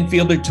Oakland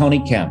infielder Tony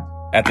Kemp.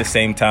 At the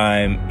same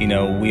time,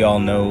 we all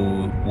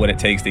know what it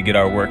takes to get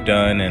our work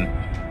done. And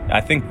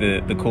I think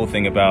the cool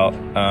thing about,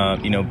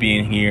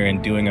 being here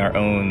and doing our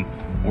own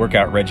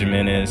workout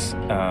regimen is,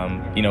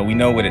 we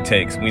know what it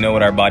takes. We know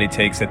what our body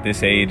takes at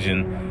this age.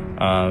 And,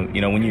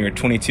 when you're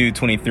 22,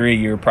 23,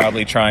 you're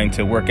probably trying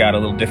to work out a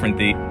little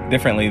differently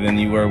than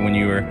you were when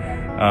you were,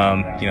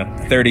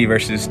 30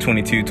 versus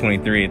 22,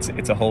 23.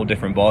 It's a whole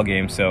different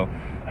ballgame. So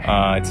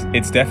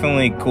it's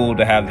definitely cool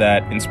to have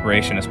that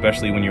inspiration,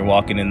 especially when you're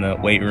walking in the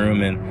weight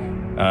room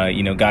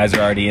and, guys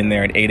are already in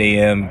there at 8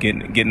 a.m.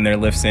 getting their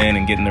lifts in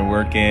and getting their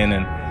work in.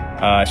 And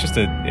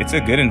it's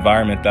a good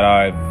environment that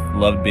I've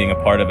loved being a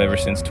part of ever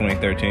since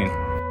 2013.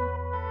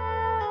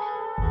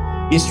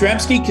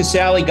 Yastrzemski,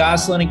 Casale,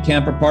 Gosselin, and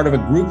Kemp are part of a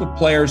group of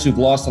players who've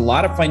lost a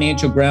lot of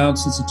financial ground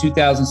since the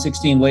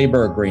 2016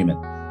 labor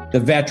agreement. The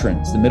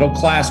veterans, the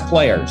middle-class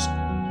players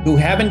who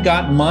haven't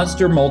gotten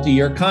monster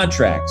multi-year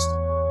contracts.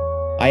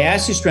 I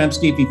asked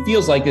Yastrzemski if he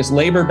feels like this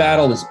labor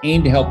battle is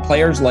aimed to help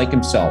players like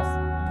himself.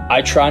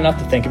 I try not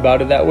to think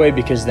about it that way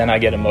because then I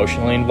get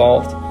emotionally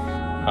involved.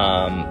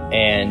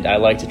 And I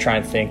like to try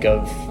and think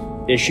of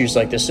issues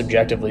like this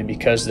subjectively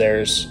because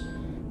there's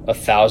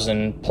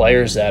 1,000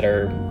 players that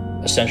are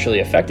essentially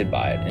affected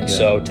by it. And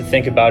so to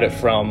think about it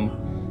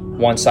from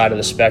one side of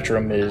the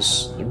spectrum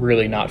is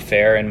really not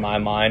fair in my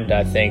mind.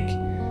 I think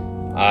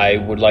I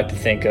would like to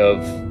think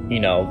of,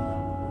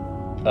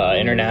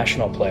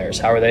 international players.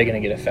 How are they going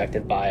to get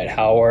affected by it?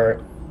 How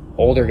are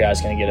older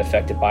guys going to get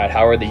affected by it?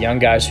 How are the young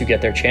guys who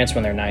get their chance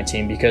when they're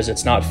 19? Because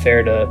it's not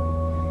fair to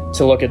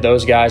look at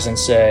those guys and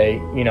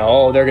say,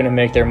 they're going to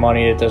make their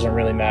money. It doesn't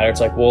really matter. It's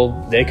like, well,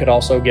 they could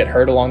also get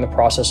hurt along the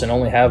process and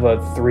only have a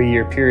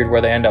 3-year period where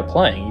they end up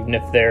playing, even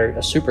if they're a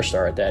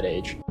superstar at that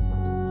age.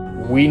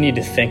 We need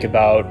to think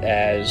about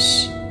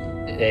as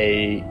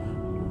a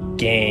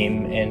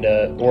game and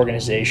an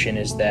organization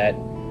is that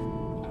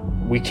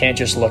we can't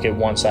just look at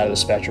one side of the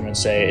spectrum and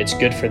say it's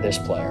good for this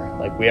player.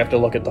 Like, we have to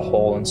look at the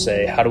whole and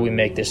say, how do we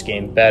make this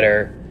game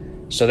better?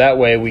 So that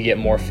way we get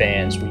more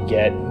fans, we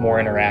get more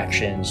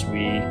interactions,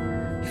 we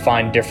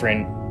find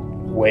different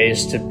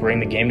ways to bring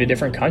the game to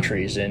different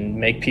countries and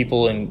make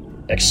people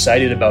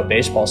excited about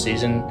baseball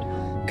season.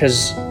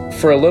 Because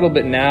for a little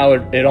bit now,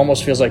 it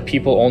almost feels like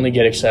people only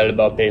get excited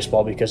about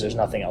baseball because there's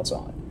nothing else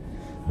on.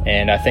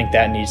 And I think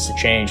that needs to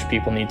change.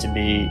 People need to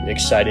be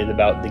excited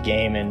about the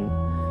game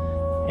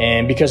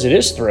and because it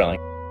is thrilling.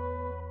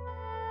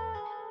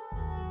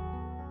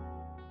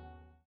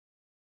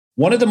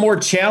 One of the more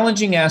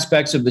challenging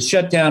aspects of the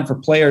shutdown for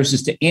players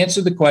is to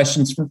answer the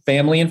questions from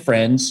family and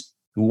friends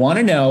who want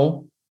to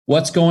know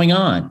what's going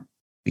on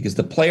because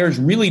the players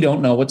really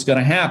don't know what's going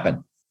to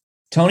happen.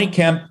 Tony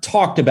Kemp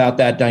talked about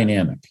that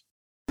dynamic.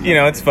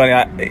 It's funny.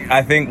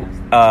 I think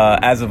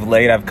as of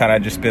late, I've kind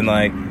of just been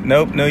like,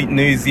 nope, no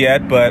news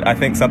yet, but I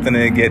think something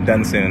to get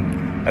done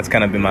soon. That's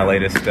kind of been my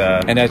latest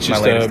and that's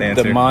just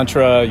answer. The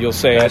mantra you'll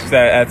say.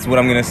 That's what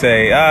I'm going to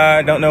say.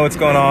 I don't know what's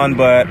going on,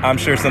 but I'm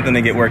sure something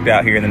to get worked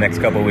out here in the next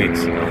couple of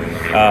weeks.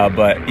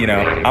 But,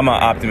 I'm an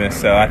optimist,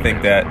 so I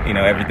think that,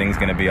 everything's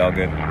going to be all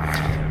good.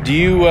 Do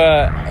you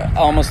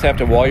almost have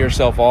to wall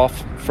yourself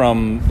off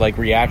from,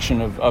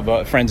 reaction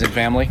of friends and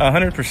family?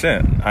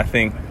 100%. I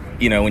think,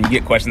 when you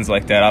get questions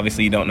like that,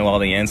 obviously you don't know all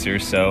the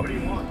answers, so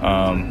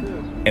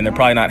and they're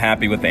probably not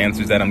happy with the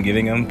answers that I'm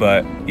giving them,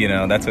 but,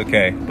 that's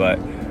okay. But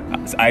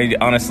I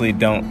honestly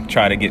don't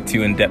try to get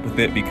too in depth with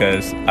it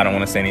because I don't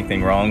want to say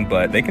anything wrong,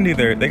 but they got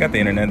the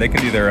internet, they can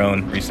do their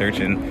own research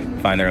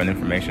and find their own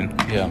information.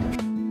 Yeah.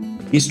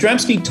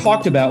 Yastrzemski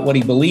talked about what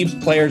he believes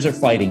players are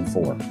fighting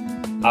for.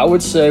 I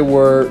would say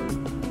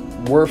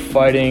we're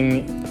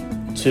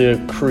fighting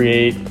to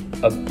create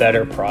a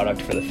better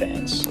product for the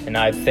fans. And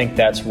I think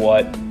that's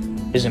what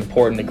is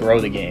important to grow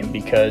the game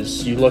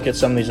because you look at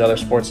some of these other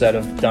sports that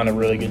have done a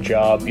really good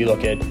job. You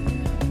look at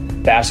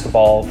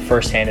basketball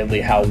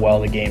first-handedly, how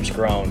well the game's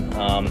grown.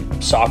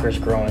 Soccer's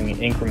growing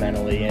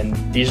incrementally, and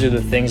these are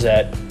the things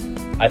that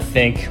I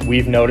think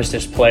we've noticed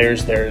as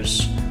players.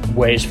 There's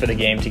ways for the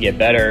game to get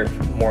better,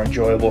 more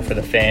enjoyable for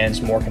the fans,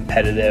 more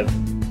competitive.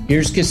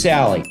 Here's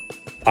Casale.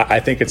 I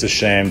think it's a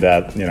shame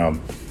that,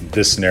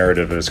 this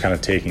narrative is kind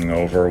of taking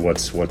over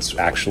what's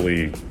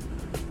actually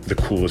the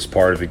coolest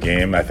part of the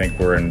game. I think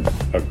we're in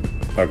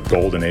a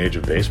golden age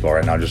of baseball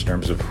right now, just in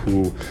terms of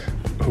who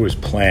is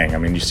playing. I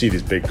mean, you see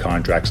these big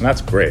contracts, and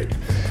that's great,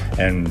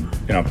 and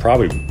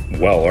probably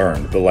well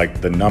earned.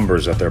 But the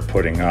numbers that they're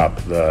putting up,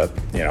 the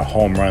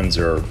home runs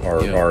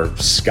are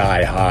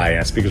sky high,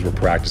 and it's because we're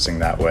practicing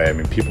that way. I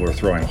mean, people are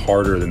throwing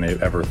harder than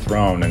they've ever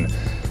thrown, and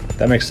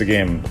that makes the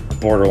game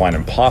borderline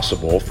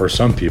impossible for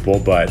some people.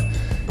 But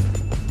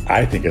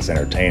I think it's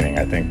entertaining.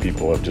 I think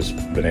people have just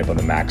been able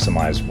to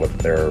maximize what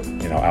their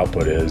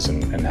output is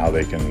and how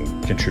they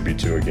can contribute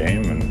to a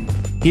game. And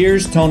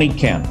here's Tony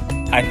Kemp.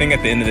 I think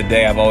at the end of the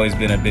day, I've always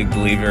been a big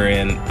believer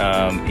in,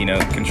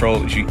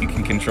 control what you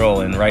can control.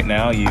 And right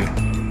now, you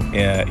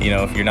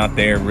if you're not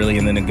there really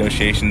in the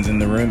negotiations in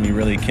the room, you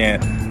really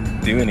can't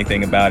do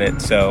anything about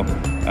it. So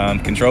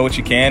control what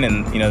you can,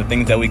 and the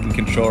things that we can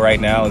control right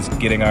now is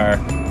getting our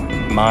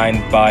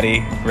mind,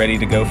 body ready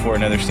to go for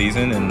another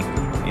season, and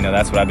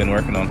that's what I've been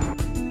working on.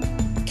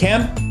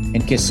 Kemp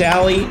and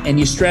Casale and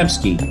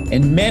Yastrzemski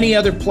and many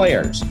other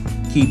players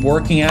keep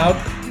working out,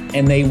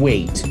 and they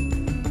wait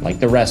like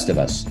the rest of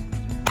us.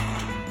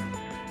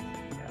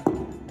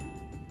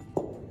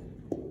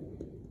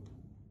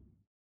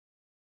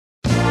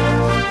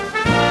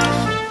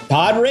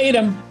 Todd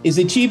Radom is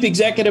the chief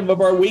executive of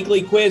our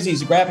weekly quiz.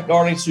 He's a graphic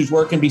artist whose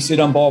work can be seen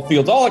on ball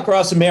fields all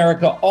across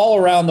America, all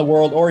around the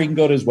world, or you can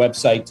go to his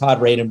website,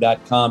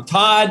 toddradom.com.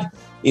 Todd,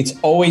 it's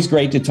always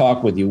great to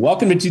talk with you.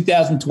 Welcome to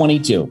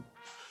 2022.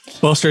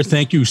 Buster,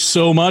 thank you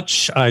so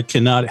much. I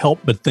cannot help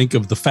but think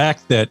of the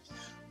fact that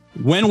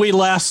when we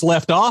last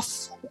left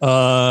off,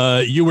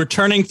 you were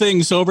turning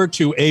things over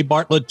to A.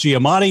 Bartlett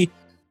Giamatti,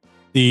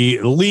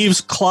 the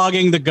leaves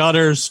clogging the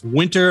gutters,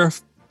 winter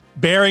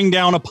bearing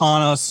down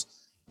upon us.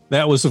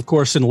 That was, of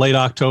course, in late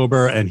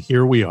October, and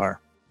here we are.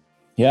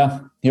 Yeah,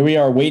 here we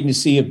are waiting to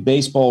see if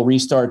baseball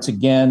restarts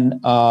again.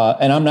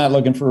 And I'm not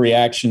looking for a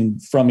reaction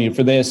from you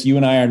for this. You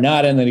and I are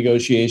not in the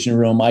negotiation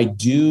room. I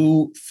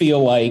do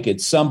feel like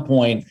at some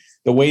point,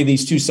 the way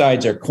these two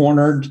sides are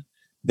cornered,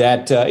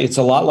 that it's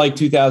a lot like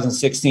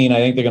 2016. I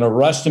think they're going to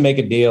rush to make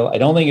a deal. I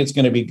don't think it's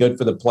going to be good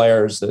for the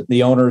players.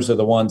 The owners are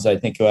the ones I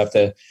think who have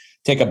to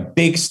take a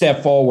big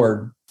step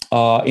forward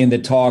in the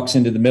talks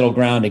into the middle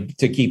ground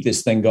to keep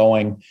this thing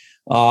going.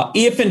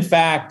 If in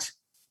fact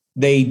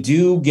they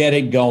do get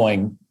it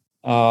going,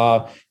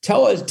 tell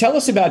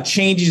us about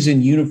changes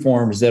in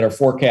uniforms that are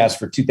forecast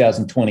for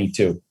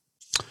 2022.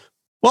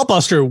 Well,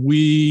 Buster,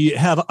 we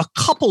have a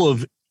couple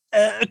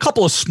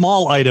of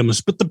small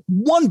items, but the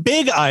one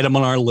big item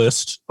on our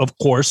list, of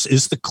course,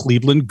 is the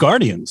Cleveland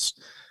Guardians,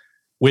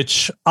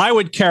 which I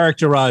would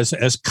characterize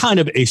as kind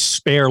of a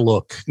spare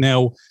look.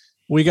 Now,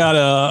 we got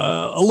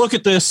a look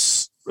at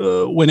this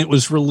when it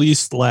was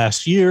released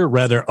last year,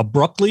 rather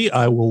abruptly.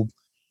 I will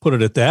put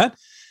it at that.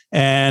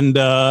 And,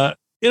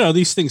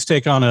 these things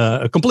take on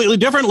a completely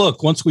different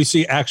look once we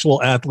see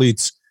actual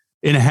athletes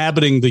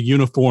inhabiting the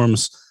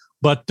uniforms.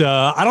 But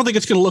I don't think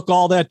it's going to look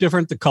all that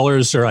different. The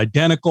colors are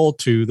identical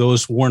to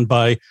those worn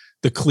by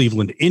the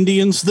Cleveland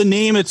Indians. The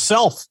name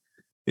itself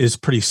is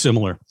pretty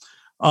similar.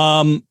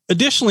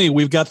 Additionally,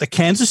 we've got the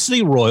Kansas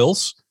City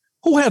Royals,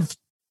 who have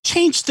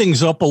changed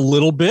things up a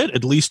little bit,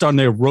 at least on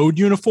their road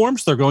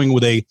uniforms. They're going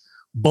with a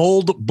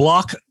bold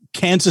block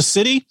Kansas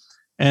City,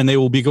 and they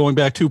will be going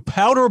back to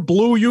powder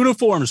blue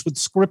uniforms with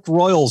script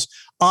Royals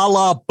a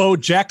la Bo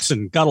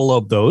Jackson. Gotta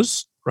love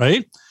those,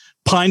 right?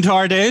 Pine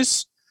Tar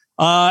Days.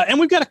 And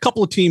we've got a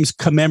couple of teams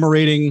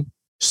commemorating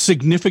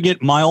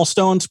significant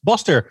milestones.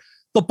 Buster,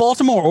 the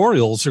Baltimore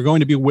Orioles are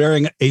going to be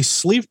wearing a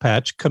sleeve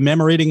patch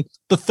commemorating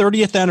the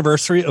 30th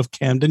anniversary of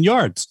Camden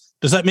Yards.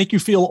 Does that make you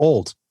feel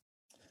old?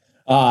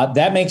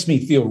 That makes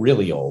me feel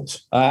really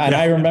old. And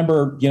I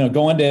remember,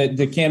 going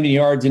to Camden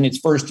Yards in its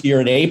first year,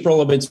 in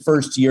April of its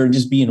first year, and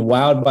just being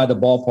wowed by the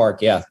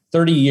ballpark. Yeah,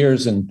 30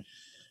 years. And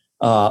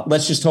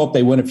let's just hope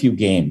they win a few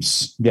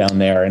games down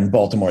there in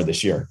Baltimore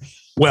this year.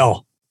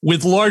 Well,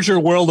 with larger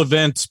world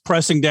events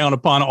pressing down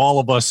upon all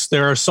of us,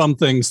 there are some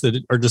things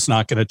that are just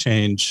not going to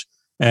change.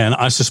 And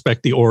I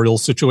suspect the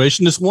Orioles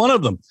situation is one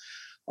of them.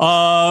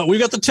 We've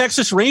got the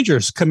Texas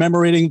Rangers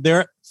commemorating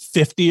their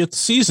 50th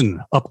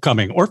season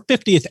upcoming, or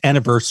 50th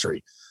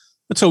anniversary.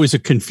 That's always a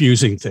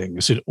confusing thing.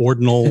 Is it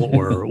ordinal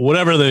or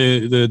whatever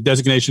the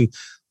designation?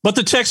 But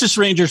the Texas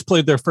Rangers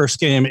played their first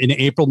game in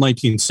April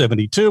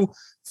 1972.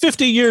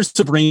 50 years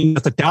of reign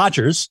at the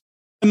Dodgers,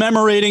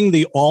 commemorating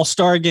the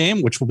All-Star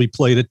game, which will be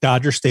played at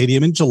Dodger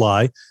Stadium in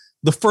July.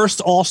 The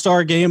first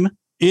All-Star game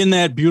in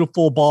that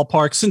beautiful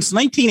ballpark since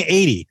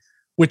 1980,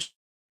 which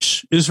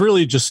is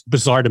really just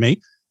bizarre to me.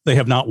 They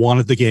have not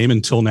wanted the game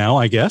until now,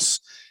 I guess.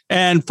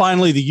 And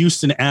finally, the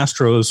Houston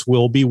Astros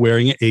will be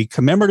wearing a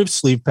commemorative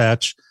sleeve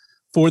patch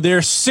for their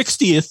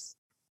 60th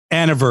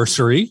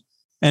anniversary,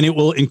 and it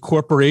will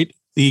incorporate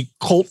the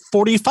Colt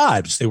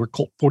 45s. They were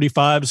Colt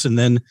 45s, and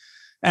then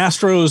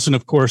Astros, and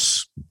of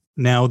course,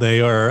 now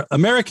they are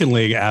American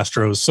League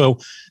Astros. So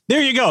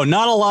there you go.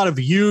 Not a lot of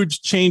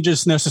huge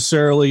changes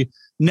necessarily.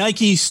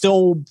 Nike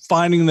still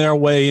finding their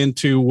way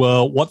into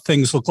what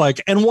things look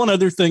like. And one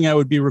other thing I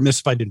would be remiss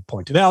if I didn't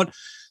point it out.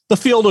 The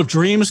Field of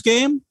Dreams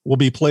game will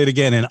be played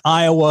again in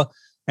Iowa,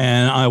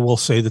 and I will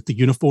say that the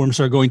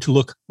uniforms are going to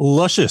look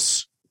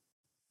luscious.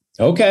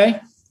 Okay.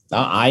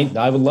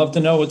 I would love to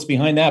know what's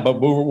behind that, but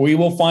we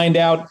will find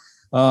out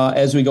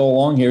as we go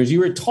along here. As you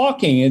were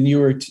talking and you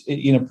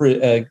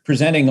were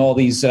presenting all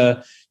these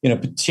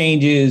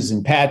changes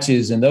and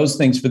patches and those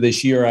things for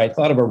this year, I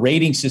thought of a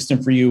rating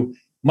system for you.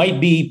 Might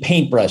be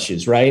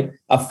paintbrushes, right?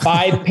 A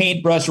 5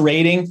 paintbrush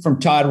rating from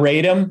Todd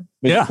Radom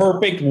with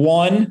perfect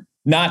 1.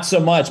 Not so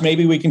much.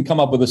 Maybe we can come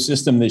up with a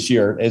system this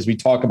year as we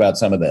talk about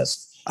some of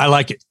this. I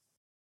like it.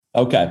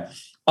 Okay.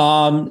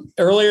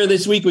 Earlier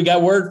this week, we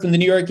got word from the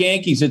New York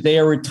Yankees that they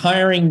are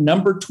retiring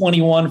number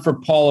 21 for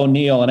Paul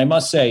O'Neill. And I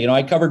must say,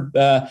 I covered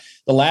the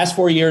last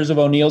 4 years of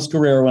O'Neill's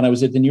career when I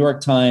was at the New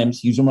York Times.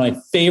 He's one of my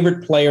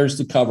favorite players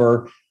to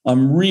cover.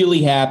 I'm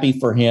really happy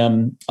for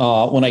him.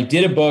 When I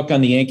did a book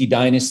on the Yankee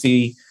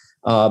dynasty,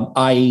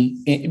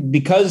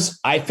 because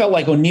I felt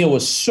like O'Neill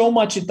was so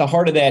much at the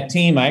heart of that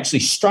team, I actually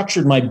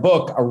structured my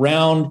book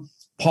around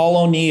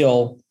Paul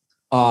O'Neill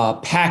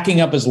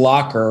packing up his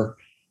locker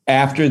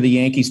after the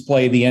Yankees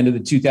played the end of the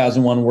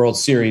 2001 World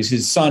Series.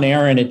 His son,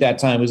 Aaron, at that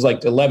time was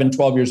like 11,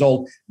 12 years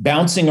old,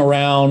 bouncing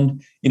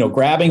around,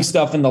 grabbing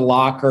stuff in the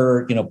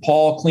locker,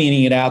 Paul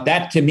cleaning it out.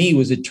 That to me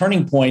was a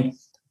turning point.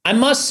 I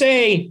must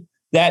say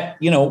that,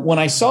 when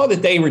I saw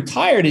that they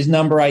retired his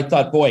number, I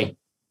thought, boy,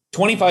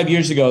 25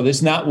 years ago,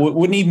 this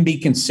wouldn't even be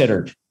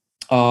considered,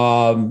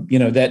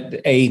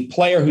 that a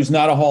player who's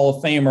not a Hall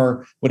of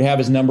Famer would have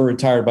his number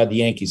retired by the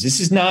Yankees. This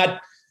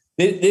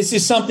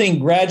is something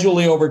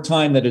gradually over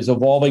time that is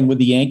evolving with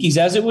the Yankees,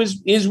 as it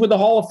is with the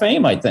Hall of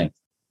Fame, I think.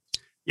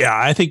 Yeah,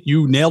 I think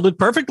you nailed it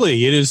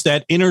perfectly. It is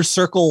that inner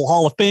circle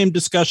Hall of Fame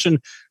discussion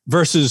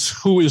versus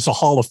who is a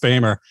Hall of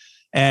Famer.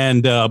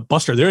 And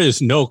Buster, there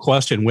is no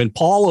question when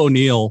Paul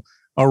O'Neill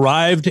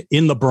arrived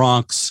in the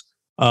Bronx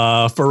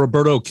for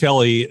Roberto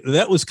Kelly,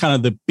 that was kind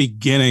of the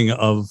beginning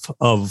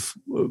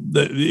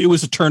it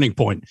was a turning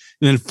point,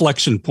 an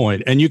inflection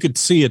point, and you could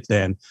see it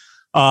then.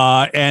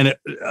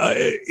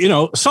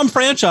 Some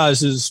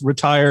franchises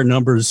retire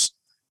numbers,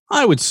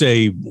 I would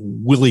say,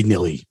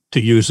 willy-nilly,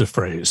 to use a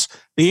phrase.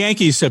 The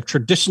Yankees have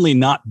traditionally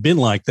not been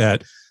like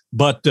that,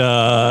 but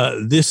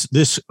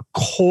this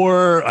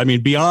core,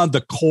 beyond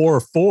the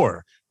core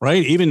four,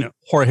 right? Even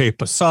Jorge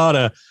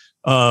Posada,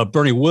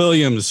 Bernie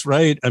Williams,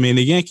 right?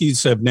 The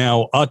Yankees have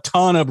now a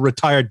ton of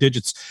retired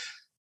digits.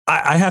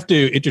 I have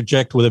to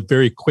interject with a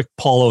very quick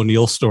Paul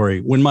O'Neill story.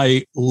 When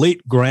my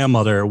late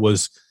grandmother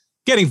was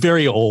getting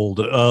very old,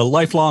 a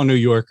lifelong New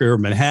Yorker,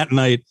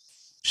 Manhattanite,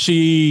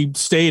 she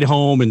stayed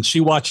home and she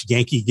watched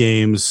Yankee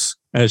games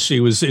as she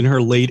was in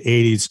her late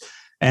 80s.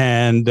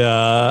 And,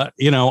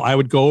 I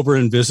would go over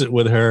and visit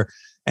with her.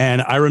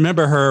 And I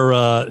remember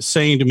her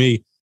saying to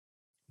me,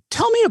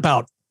 "Tell me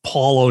about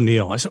Paul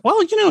O'Neill." I said,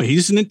 "Well,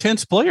 he's an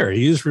intense player.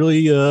 He's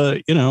really,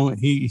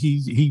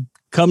 he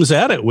comes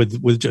at it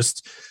with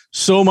just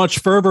so much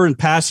fervor and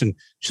passion."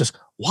 She says,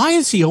 "Why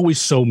is he always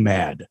so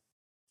mad?"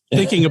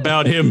 Thinking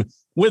about him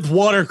with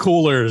water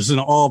coolers and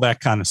all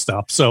that kind of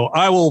stuff. So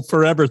I will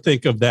forever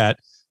think of that.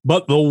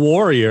 But the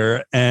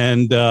Warrior,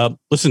 and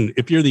listen,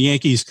 if you're the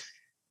Yankees,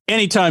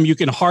 anytime you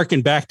can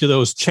harken back to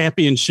those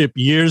championship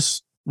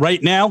years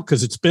right now,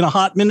 because it's been a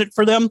hot minute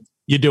for them,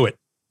 you do it.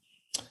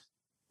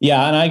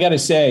 Yeah, and I got to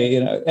say,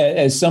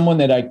 as someone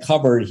that I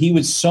covered, he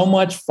was so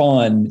much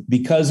fun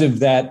because of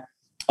that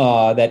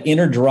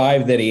inner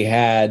drive that he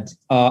had,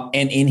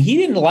 and he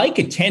didn't like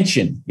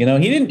attention. He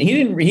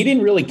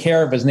didn't really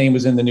care if his name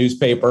was in the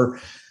newspaper.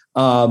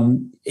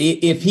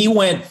 If he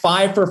went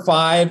 5 for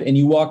 5 and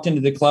you walked into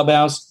the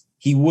clubhouse,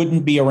 he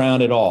wouldn't be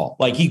around at all.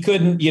 Like he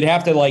couldn't. You'd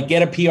have to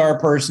get a PR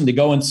person to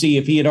go and see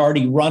if he had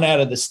already run out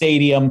of the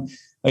stadium,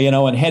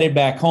 and headed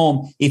back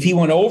home. If he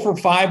went 0 for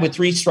 5 with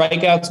 3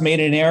 strikeouts, made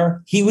an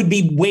error, he would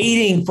be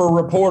waiting for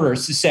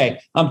reporters to say,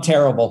 "I'm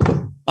terrible.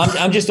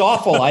 I'm just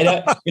awful."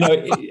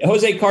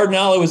 Jose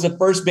Cardinale was the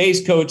first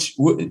base coach,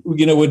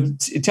 would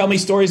tell me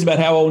stories about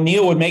how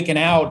O'Neill would make an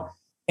out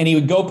and he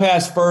would go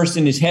past first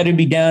and his head would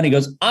be down. He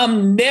goes,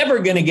 "I'm never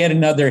going to get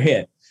another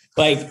hit."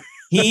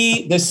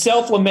 The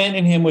self-lament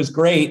in him was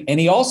great. And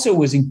he also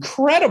was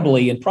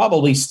incredibly, and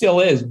probably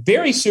still is,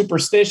 very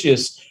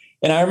superstitious.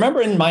 And I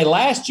remember in my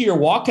last year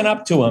walking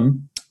up to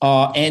him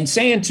and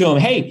saying to him,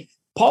 "Hey,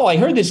 Paul, I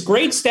heard this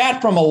great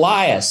stat from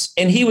Elias."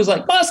 And he was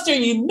like, "Buster,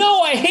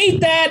 I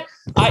hate that.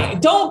 I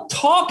don't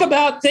talk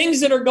about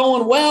things that are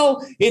going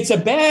well. It's a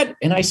bad."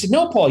 And I said,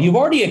 "No, Paul, you've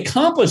already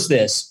accomplished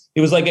this."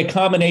 It was like a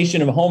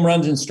combination of home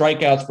runs and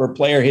strikeouts for a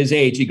player his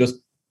age. He goes,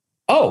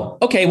 "Oh,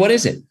 okay, what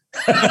is it?"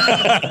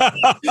 I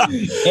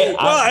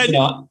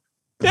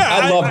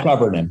love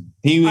covering him.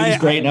 He was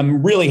great. And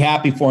I'm really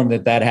happy for him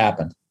that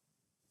happened.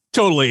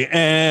 Totally.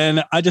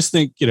 And I just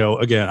think,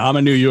 again, I'm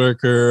a New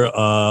Yorker,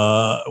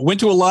 went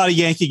to a lot of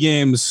Yankee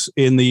games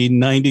in the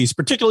 90s,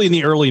 particularly in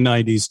the early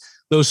 90s,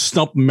 those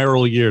Stump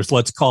Merrill years,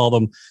 let's call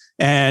them.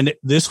 And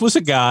this was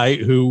a guy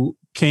who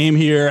came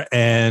here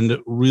and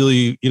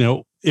really,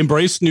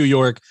 embraced New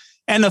York,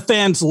 and the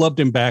fans loved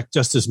him back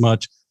just as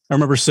much. I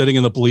remember sitting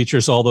in the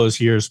bleachers all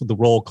those years with the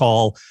roll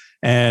call,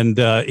 and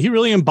he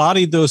really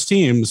embodied those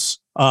teams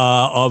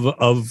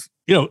of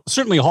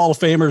certainly Hall of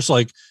Famers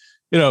like,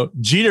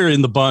 Jeter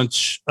in the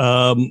bunch,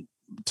 to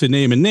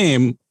name a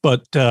name,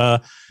 but,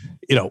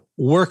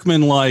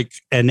 workman-like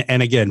and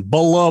again,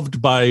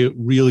 beloved by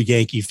real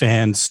Yankee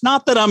fans.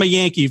 Not that I'm a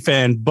Yankee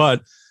fan,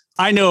 but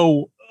I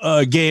know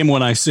a game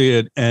when I see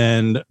it,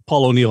 and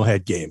Paul O'Neill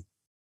had game.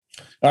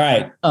 All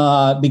right.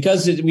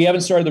 Because we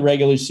haven't started the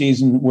regular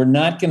season, we're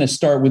not going to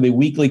start with a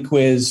weekly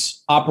quiz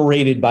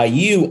operated by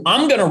you.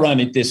 I'm going to run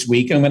it this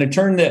week. I'm going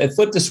to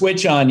flip the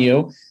switch on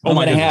you. I'm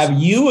going to have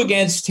you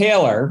against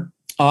Taylor.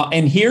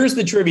 And here's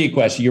the trivia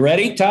question. You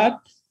ready, Todd?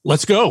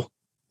 Let's go.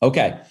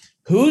 Okay.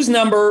 Whose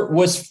number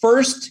was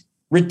first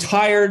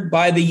retired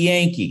by the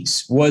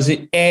Yankees? Was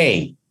it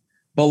A,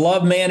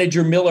 beloved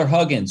manager Miller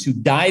Huggins, who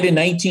died in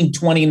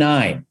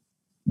 1929?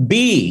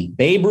 B,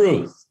 Babe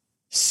Ruth?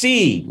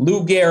 C,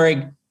 Lou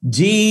Gehrig?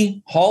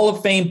 D, Hall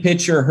of Fame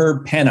pitcher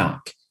Herb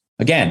Pennock?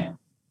 Again,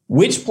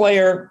 which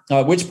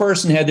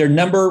person had their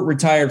number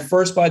retired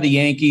first by the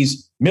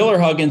Yankees? Miller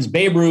Huggins,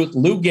 Babe Ruth,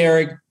 Lou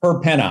Gehrig,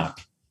 Herb Pennock?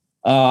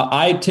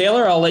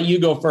 Taylor, I'll let you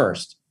go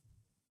first.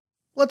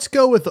 Let's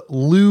go with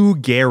Lou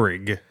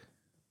Gehrig.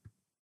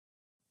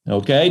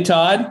 Okay,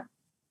 Todd?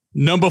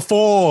 Number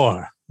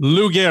 4,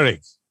 Lou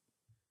Gehrig.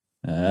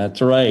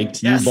 That's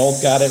right. Yes. You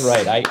both got it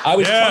right. I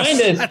was trying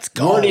to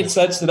word it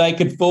such that I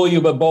could fool you,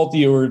 but both of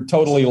you were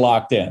totally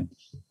locked in.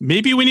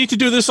 Maybe we need to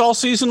do this all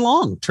season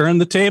long. Turn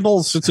the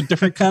tables. It's a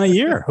different kind of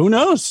year. Who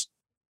knows?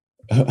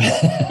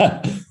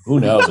 Who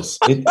knows?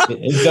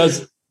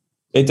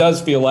 It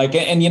does feel like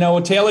it.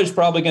 And, Taylor's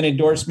probably going to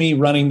endorse me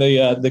running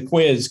the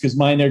quiz because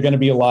mine are going to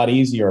be a lot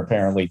easier,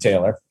 apparently,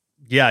 Taylor.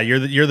 Yeah,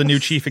 you're the new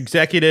chief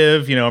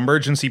executive,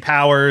 emergency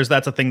powers.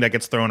 That's a thing that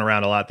gets thrown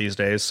around a lot these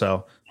days.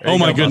 So, oh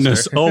my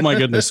goodness. Well,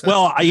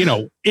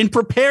 in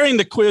preparing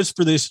the quiz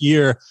for this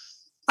year,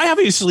 I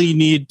obviously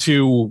need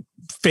to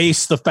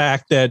face the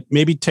fact that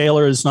maybe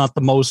Taylor is not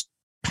the most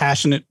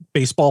passionate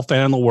baseball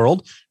fan in the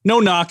world.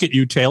 No knock at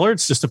you, Taylor.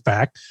 It's just a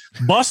fact.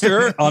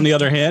 Buster, on the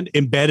other hand,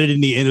 embedded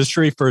in the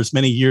industry for as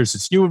many years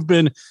as you have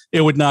been,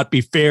 it would not be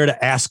fair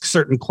to ask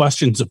certain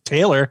questions of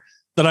Taylor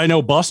that I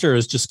know Buster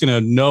is just going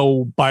to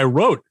know by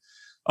rote.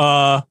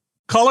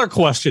 Color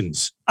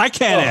questions. I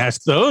can't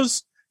ask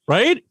those,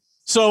 right?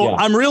 So yeah.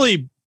 I'm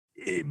really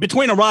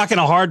between a rock and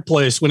a hard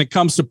place when it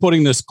comes to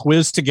putting this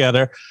quiz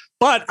together.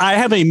 But I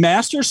have a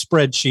master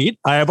spreadsheet.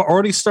 I have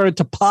already started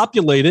to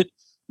populate it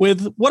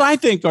with what I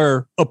think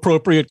are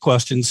appropriate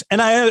questions.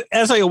 And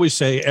as I always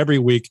say every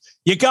week,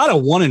 you got a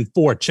 1 in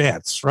 4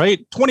 chance,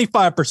 right?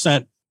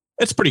 25%.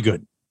 It's pretty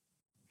good.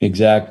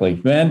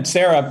 Exactly. And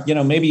Sarah,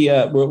 maybe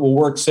we'll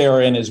work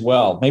Sarah in as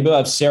well. Maybe we'll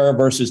have Sarah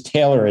versus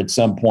Taylor at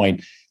some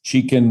point.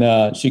 She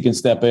can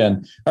step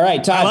in. All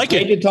right, Todd,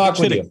 great to talk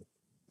with you.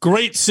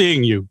 Great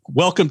seeing you.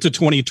 Welcome to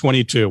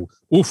 2022.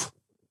 Oof.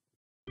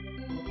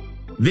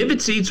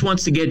 Vivid Seats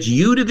wants to get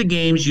you to the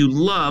games you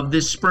love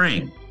this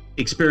spring.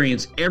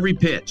 Experience every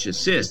pitch,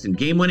 assist, and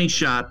game-winning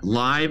shot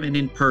live and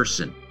in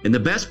person. And the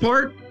best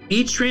part?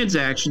 Each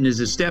transaction is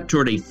a step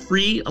toward a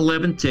free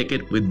 11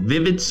 ticket with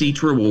Vivid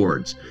Seats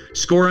rewards.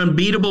 Score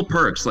unbeatable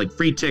perks like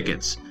free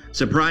tickets,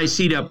 surprise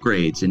seat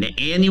upgrades, and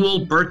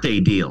annual birthday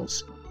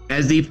deals.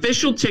 As the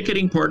official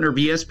ticketing partner of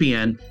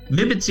ESPN,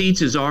 Vivid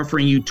Seats is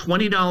offering you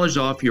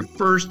 $20 off your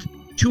first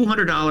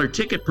 $200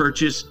 ticket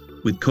purchase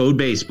with code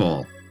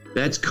BASEBALL.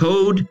 That's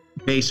code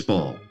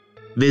BASEBALL.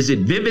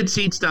 Visit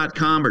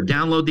vividseats.com or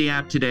download the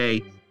app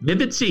today.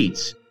 Vivid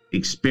Seats.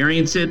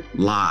 Experience it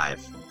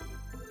live.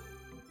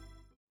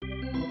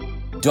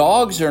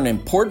 Dogs are an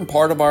important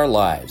part of our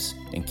lives,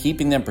 and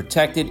keeping them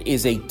protected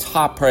is a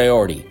top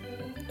priority,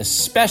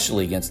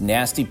 especially against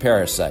nasty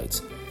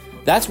parasites.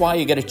 That's why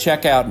you got to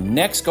check out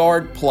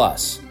NexGard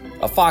Plus,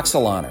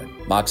 Afoxolaner,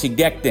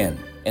 Moxidectin,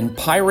 and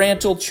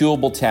Pyrantel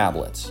chewable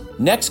tablets.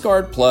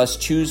 NexGard Plus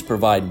chews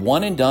provide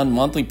one-and-done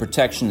monthly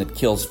protection that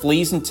kills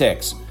fleas and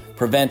ticks,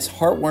 prevents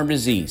heartworm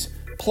disease.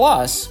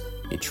 Plus,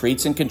 it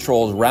treats and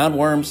controls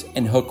roundworms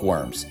and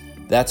hookworms.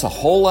 That's a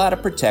whole lot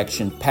of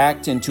protection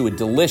packed into a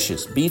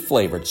delicious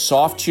beef-flavored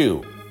soft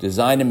chew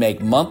designed to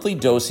make monthly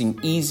dosing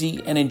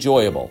easy and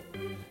enjoyable.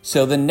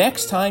 So the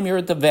next time you're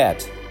at the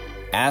vet,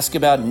 ask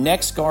about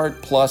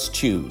NexGard Plus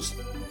chews.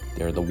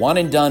 They're the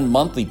one-and-done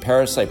monthly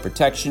parasite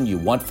protection you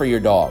want for your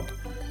dog.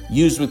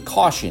 Used with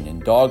caution in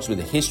dogs with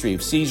a history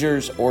of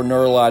seizures or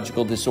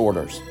neurological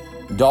disorders.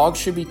 Dogs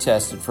should be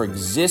tested for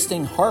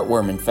existing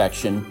heartworm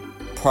infection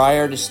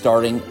prior to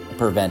starting a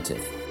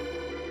preventive.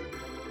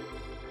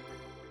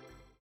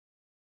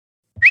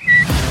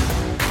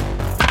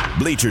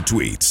 Bleacher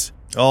Tweets.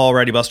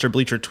 Alrighty, Buster.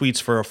 Bleacher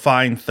Tweets for a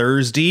fine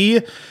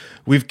Thursday.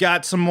 We've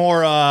got some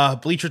more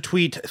Bleacher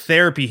Tweet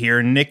therapy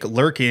here. Nick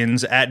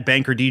Lurkins at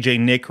Banker DJ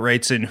Nick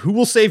writes in, who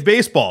will save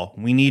baseball?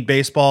 We need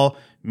baseball.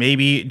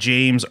 Maybe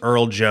James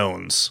Earl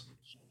Jones.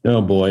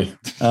 Oh boy.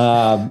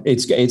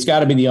 It's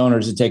got to be the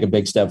owners to take a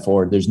big step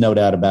forward. There's no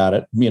doubt about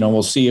it.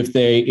 We'll see if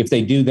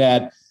they do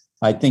that.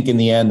 I think in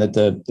the end that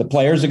the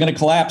players are going to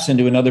collapse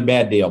into another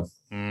bad deal.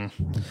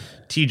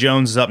 T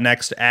Jones is up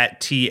next at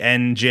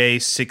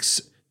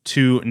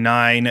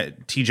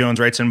TNJ629. T Jones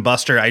writes in,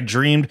 Buster, I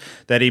dreamed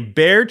that a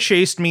bear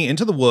chased me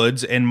into the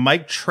woods and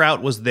Mike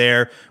Trout was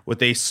there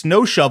with a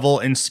snow shovel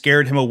and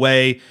scared him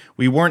away.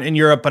 We weren't in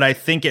Europe, but I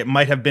think it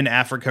might have been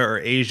Africa or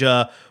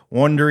Asia.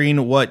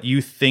 Wondering what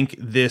you think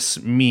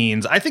this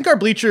means. I think our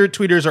Bleacher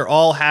Tweeters are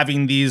all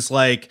having these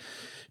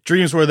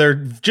dreams where they're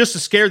just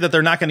scared that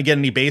they're not going to get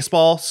any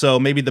baseball. So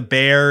maybe the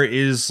bear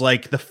is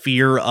the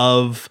fear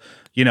of,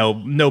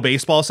 no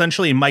baseball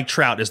essentially. And Mike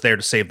Trout is there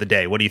to save the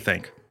day. What do you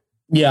think?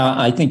 Yeah,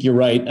 I think you're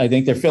right. I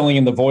think they're filling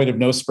in the void of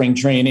no spring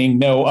training,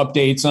 no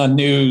updates on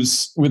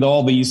news with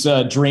all these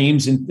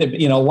dreams. And,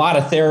 a lot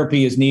of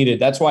therapy is needed.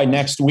 That's why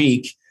next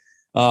week,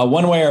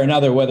 one way or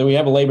another, whether we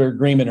have a labor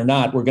agreement or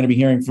not, we're going to be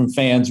hearing from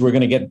fans. We're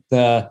going to get,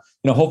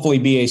 hopefully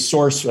be a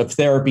source of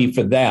therapy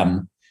for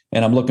them.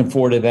 And I'm looking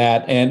forward to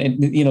that. And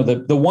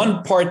the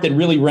one part that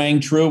really rang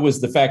true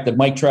was the fact that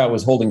Mike Trout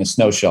was holding a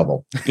snow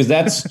shovel, because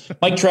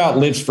Mike Trout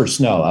lives for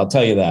snow. I'll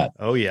tell you that.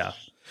 Oh, yeah.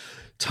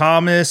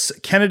 Thomas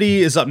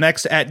Kennedy is up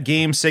next at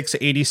Game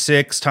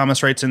 686.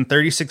 Thomas writes in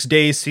 36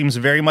 days seems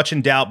very much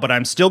in doubt, but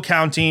I'm still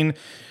counting.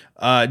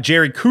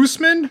 Jerry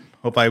Koosman,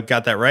 hope I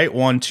got that right,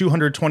 won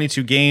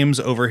 222 games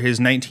over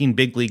his 19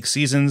 big league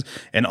seasons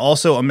and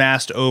also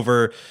amassed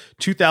over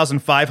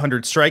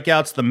 2,500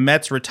 strikeouts. The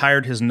Mets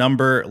retired his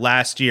number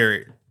last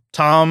year.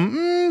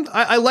 Tom,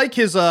 I like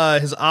his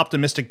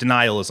optimistic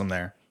denialism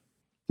there.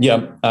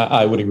 Yeah,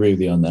 I would agree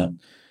with you on that.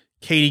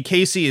 Katie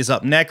Casey is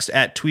up next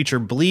at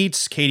Tweeter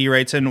Bleats. Katie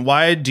writes in,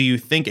 why do you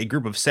think a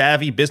group of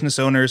savvy business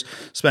owners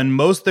spend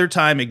most of their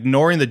time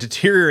ignoring the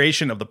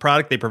deterioration of the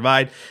product they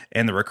provide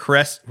and the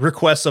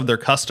requests of their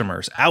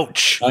customers?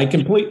 Ouch. I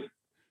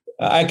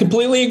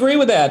completely agree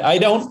with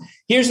that.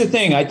 Here's the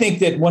thing. I think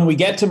that when we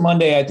get to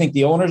Monday, I think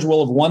the owners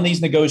will have won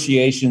these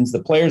negotiations.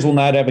 The players will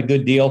not have a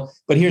good deal.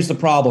 But here's the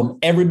problem.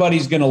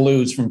 Everybody's going to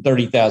lose from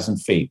 30,000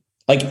 feet.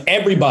 Like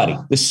everybody,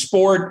 the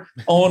sport,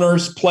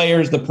 owners,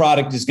 players, the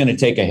product is going to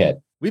take a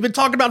hit. We've been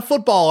talking about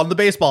football on the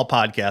baseball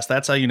podcast.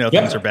 That's how you know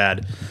things are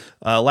bad.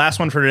 Last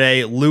one for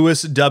today,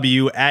 Lewis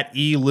W. at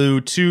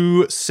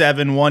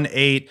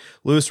ELU2718.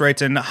 Lewis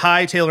writes in,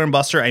 hi, Taylor and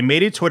Buster. I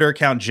made a Twitter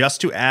account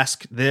just to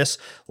ask this.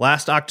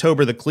 Last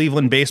October, the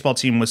Cleveland baseball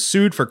team was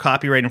sued for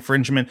copyright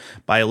infringement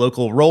by a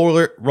local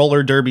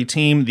roller derby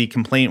team. The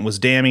complaint was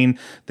damning.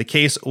 The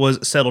case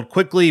was settled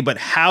quickly, but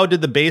how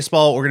did the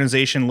baseball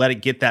organization let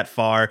it get that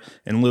far?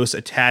 And Lewis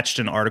attached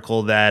an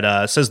article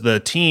that says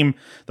the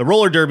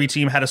roller derby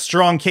team had a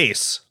strong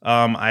case.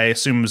 I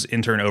assume it was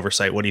intern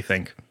oversight. What do you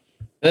think?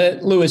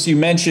 Lewis, you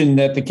mentioned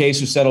that the case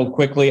was settled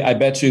quickly. I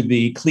bet you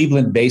the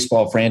Cleveland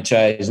baseball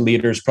franchise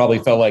leaders probably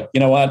felt like,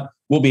 you know what,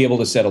 we'll be able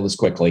to settle this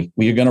quickly.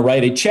 We're going to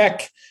write a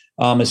check,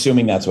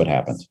 assuming that's what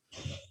happened.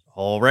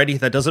 Alrighty,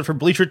 that does it for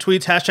Bleacher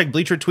Tweets. Hashtag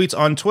Bleacher Tweets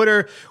on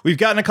Twitter. We've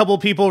gotten a couple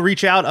of people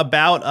reach out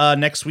about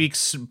next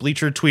week's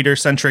Bleacher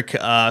Tweeter-centric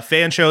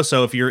fan show.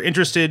 So if you're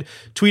interested,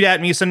 tweet at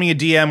me, send me a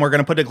DM. We're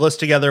going to put a list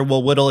together.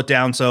 We'll whittle it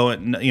down. So,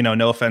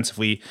 no offense if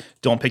we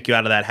don't pick you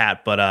out of that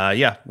hat. But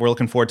yeah, we're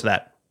looking forward to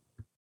that.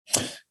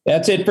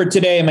 That's it for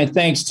today. My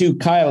thanks to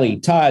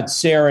Kylie, Todd,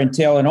 Sarah, and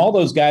Taylor, and all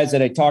those guys that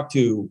I talked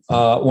to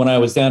when I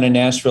was down in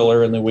Nashville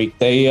earlier in the week.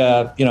 They,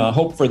 I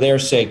hope for their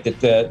sake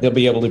that they'll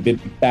be able to be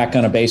back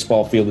on a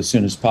baseball field as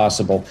soon as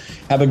possible.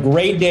 Have a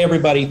great day,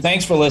 everybody.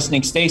 Thanks for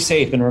listening. Stay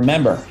safe. And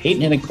remember, hate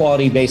and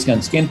inequality based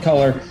on skin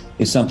color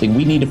is something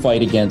we need to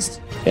fight against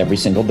every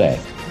single day.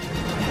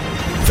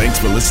 Thanks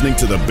for listening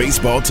to the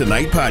Baseball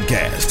Tonight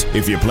podcast.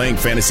 If you're playing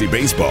fantasy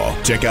baseball,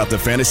 check out the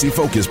Fantasy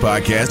Focus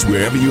podcast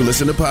wherever you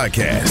listen to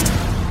podcasts.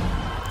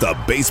 The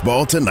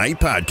Baseball Tonight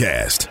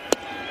podcast.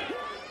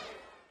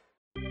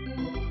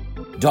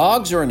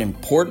 Dogs are an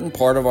important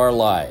part of our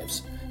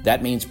lives.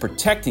 That means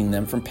protecting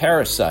them from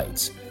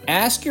parasites.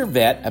 Ask your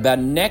vet about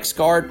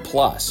NexGard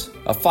Plus,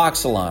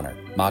 Afoxolaner,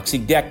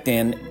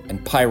 Moxidectin,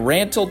 and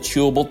Pyrantel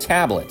chewable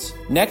tablets.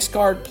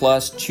 NexGard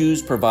Plus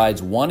Chews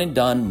provides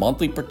one-and-done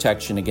monthly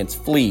protection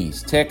against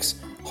fleas, ticks,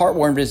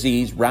 heartworm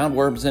disease,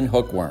 roundworms, and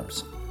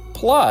hookworms.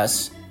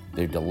 Plus,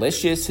 they're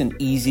delicious and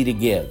easy to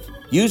give.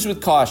 Use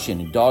with caution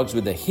in dogs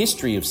with a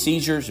history of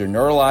seizures or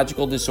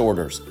neurological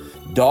disorders.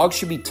 Dogs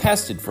should be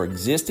tested for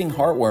existing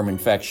heartworm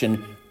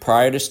infection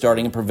prior to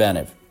starting a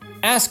preventive.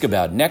 Ask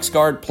about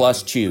NexGard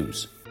Plus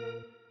Chews.